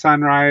when the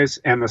sunrise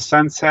and the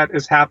sunset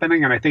is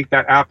happening, and I think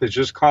that app is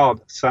just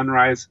called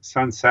Sunrise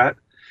Sunset,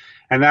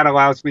 and that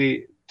allows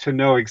me to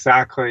know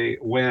exactly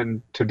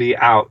when to be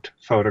out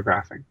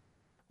photographing.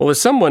 Well, as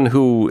someone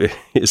who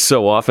is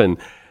so often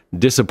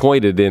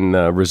disappointed in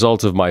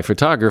results of my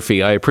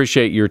photography, I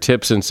appreciate your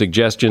tips and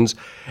suggestions,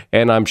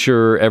 and I'm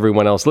sure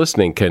everyone else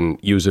listening can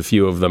use a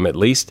few of them at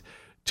least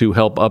to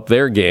help up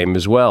their game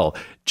as well.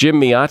 Jim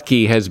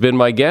Miotke has been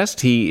my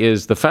guest. He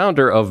is the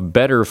founder of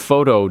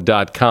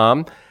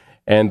BetterPhoto.com,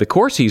 and the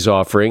course he's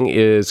offering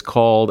is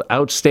called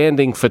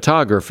Outstanding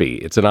Photography.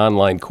 It's an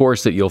online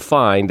course that you'll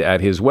find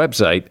at his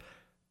website,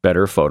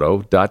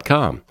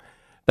 BetterPhoto.com.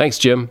 Thanks,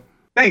 Jim.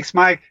 Thanks,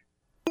 Mike.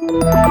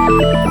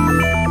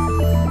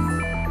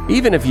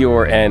 Even if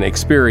you're an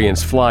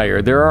experienced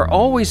flyer, there are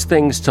always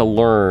things to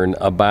learn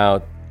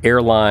about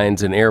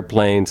airlines and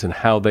airplanes and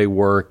how they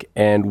work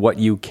and what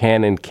you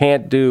can and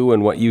can't do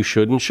and what you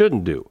should and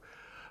shouldn't do.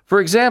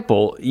 For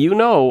example, you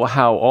know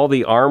how all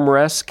the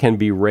armrests can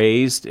be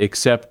raised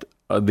except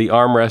the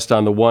armrest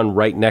on the one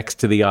right next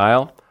to the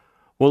aisle?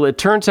 Well, it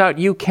turns out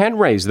you can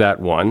raise that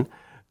one.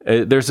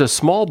 There's a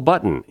small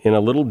button in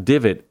a little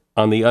divot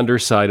on the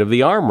underside of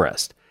the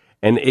armrest,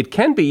 and it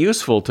can be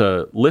useful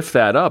to lift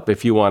that up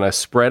if you want to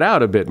spread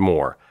out a bit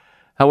more.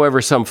 However,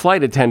 some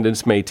flight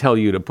attendants may tell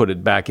you to put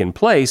it back in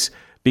place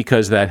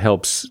because that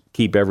helps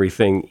keep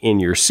everything in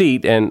your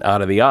seat and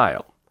out of the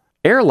aisle.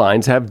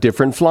 Airlines have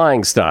different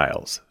flying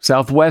styles.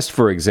 Southwest,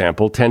 for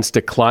example, tends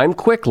to climb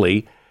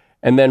quickly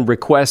and then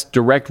request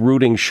direct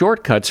routing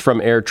shortcuts from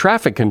air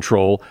traffic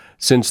control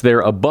since they're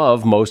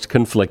above most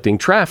conflicting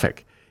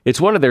traffic. It's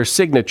one of their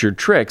signature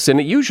tricks, and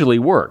it usually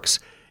works.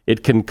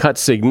 It can cut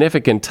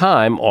significant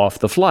time off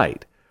the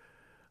flight.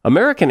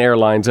 American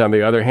Airlines, on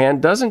the other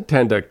hand, doesn't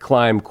tend to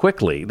climb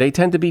quickly. They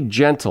tend to be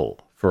gentle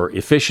for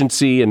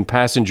efficiency and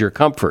passenger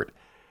comfort.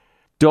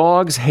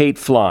 Dogs hate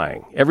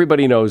flying.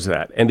 Everybody knows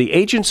that. And the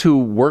agents who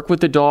work with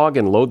the dog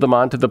and load them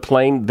onto the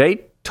plane,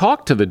 they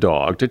talk to the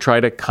dog to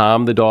try to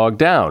calm the dog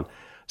down.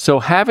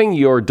 So having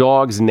your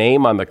dog's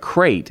name on the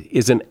crate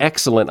is an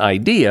excellent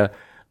idea.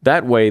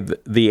 That way,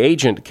 the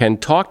agent can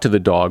talk to the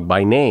dog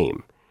by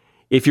name.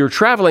 If you're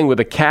traveling with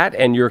a cat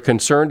and you're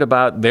concerned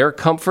about their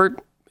comfort,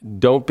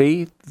 don't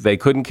be. They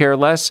couldn't care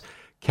less.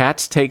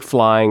 Cats take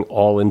flying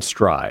all in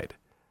stride.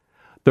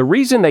 The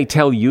reason they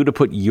tell you to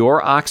put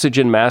your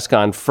oxygen mask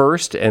on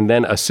first and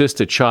then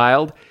assist a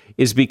child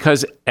is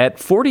because at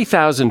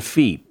 40,000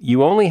 feet,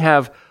 you only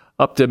have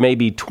up to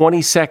maybe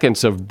 20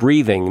 seconds of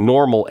breathing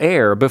normal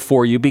air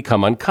before you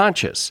become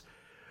unconscious.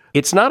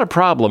 It's not a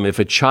problem if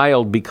a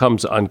child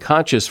becomes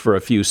unconscious for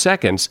a few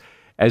seconds,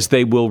 as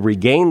they will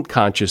regain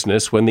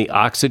consciousness when the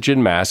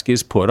oxygen mask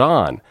is put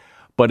on.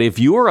 But if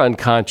you're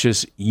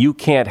unconscious, you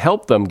can't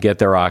help them get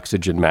their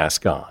oxygen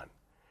mask on.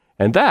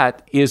 And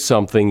that is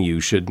something you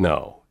should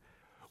know.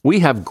 We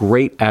have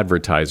great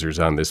advertisers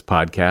on this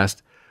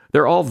podcast.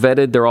 They're all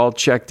vetted, they're all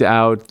checked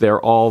out, they're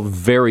all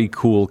very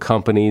cool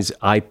companies.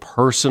 I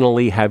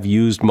personally have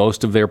used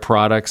most of their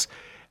products,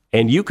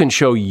 and you can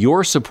show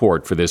your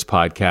support for this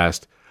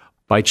podcast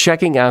by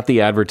checking out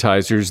the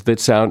advertisers that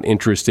sound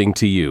interesting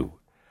to you.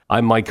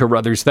 I'm Mike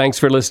Carruthers. Thanks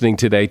for listening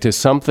today to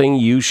Something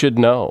You Should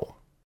Know.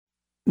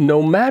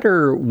 No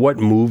matter what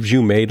moves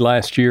you made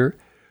last year,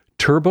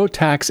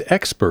 TurboTax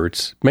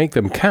experts make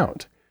them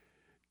count.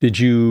 Did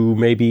you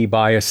maybe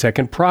buy a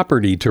second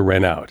property to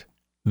rent out?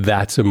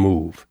 That's a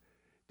move.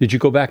 Did you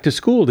go back to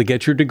school to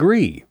get your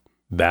degree?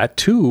 That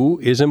too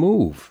is a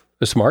move,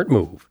 a smart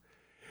move.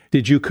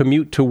 Did you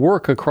commute to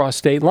work across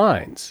state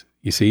lines?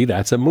 You see,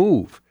 that's a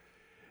move.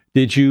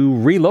 Did you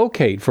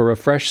relocate for a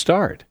fresh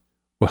start?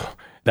 Well,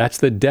 that's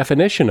the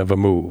definition of a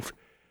move.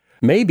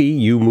 Maybe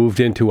you moved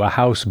into a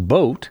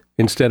houseboat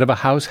instead of a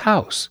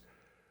house.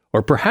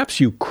 Or perhaps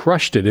you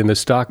crushed it in the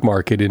stock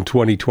market in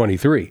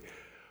 2023.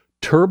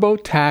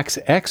 TurboTax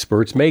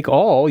experts make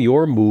all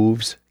your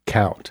moves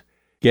count,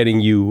 getting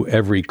you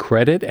every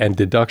credit and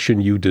deduction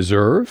you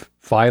deserve,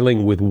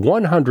 filing with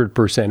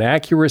 100%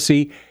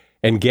 accuracy,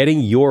 and getting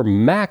your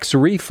max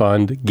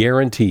refund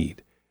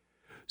guaranteed.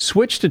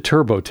 Switch to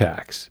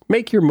TurboTax,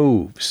 make your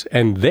moves,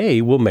 and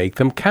they will make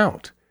them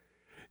count.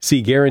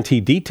 See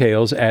guarantee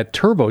details at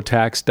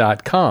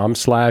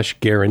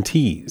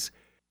turbotax.com/guarantees.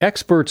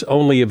 Experts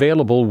only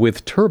available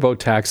with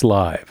TurboTax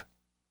Live.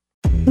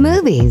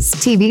 Movies,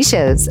 TV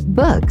shows,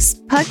 books,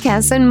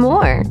 podcasts, and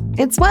more.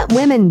 It's What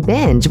Women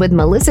Binge with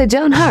Melissa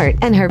Joan Hart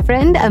and her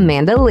friend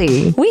Amanda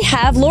Lee. We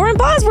have Lauren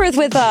Bosworth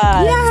with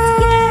us.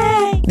 Yay!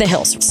 The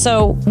Hills.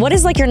 So what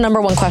is like your number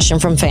one question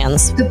from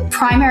fans? The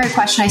primary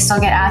question I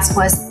still get asked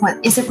was, "What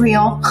is it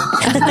real?"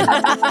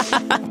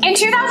 In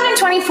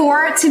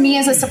 2024, to me,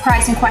 is a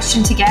surprising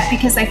question to get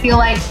because I feel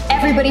like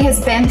everybody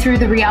has been through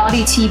the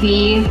reality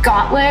TV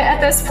gauntlet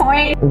at this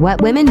point.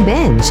 What Women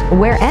Binge,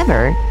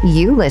 wherever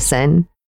you listen.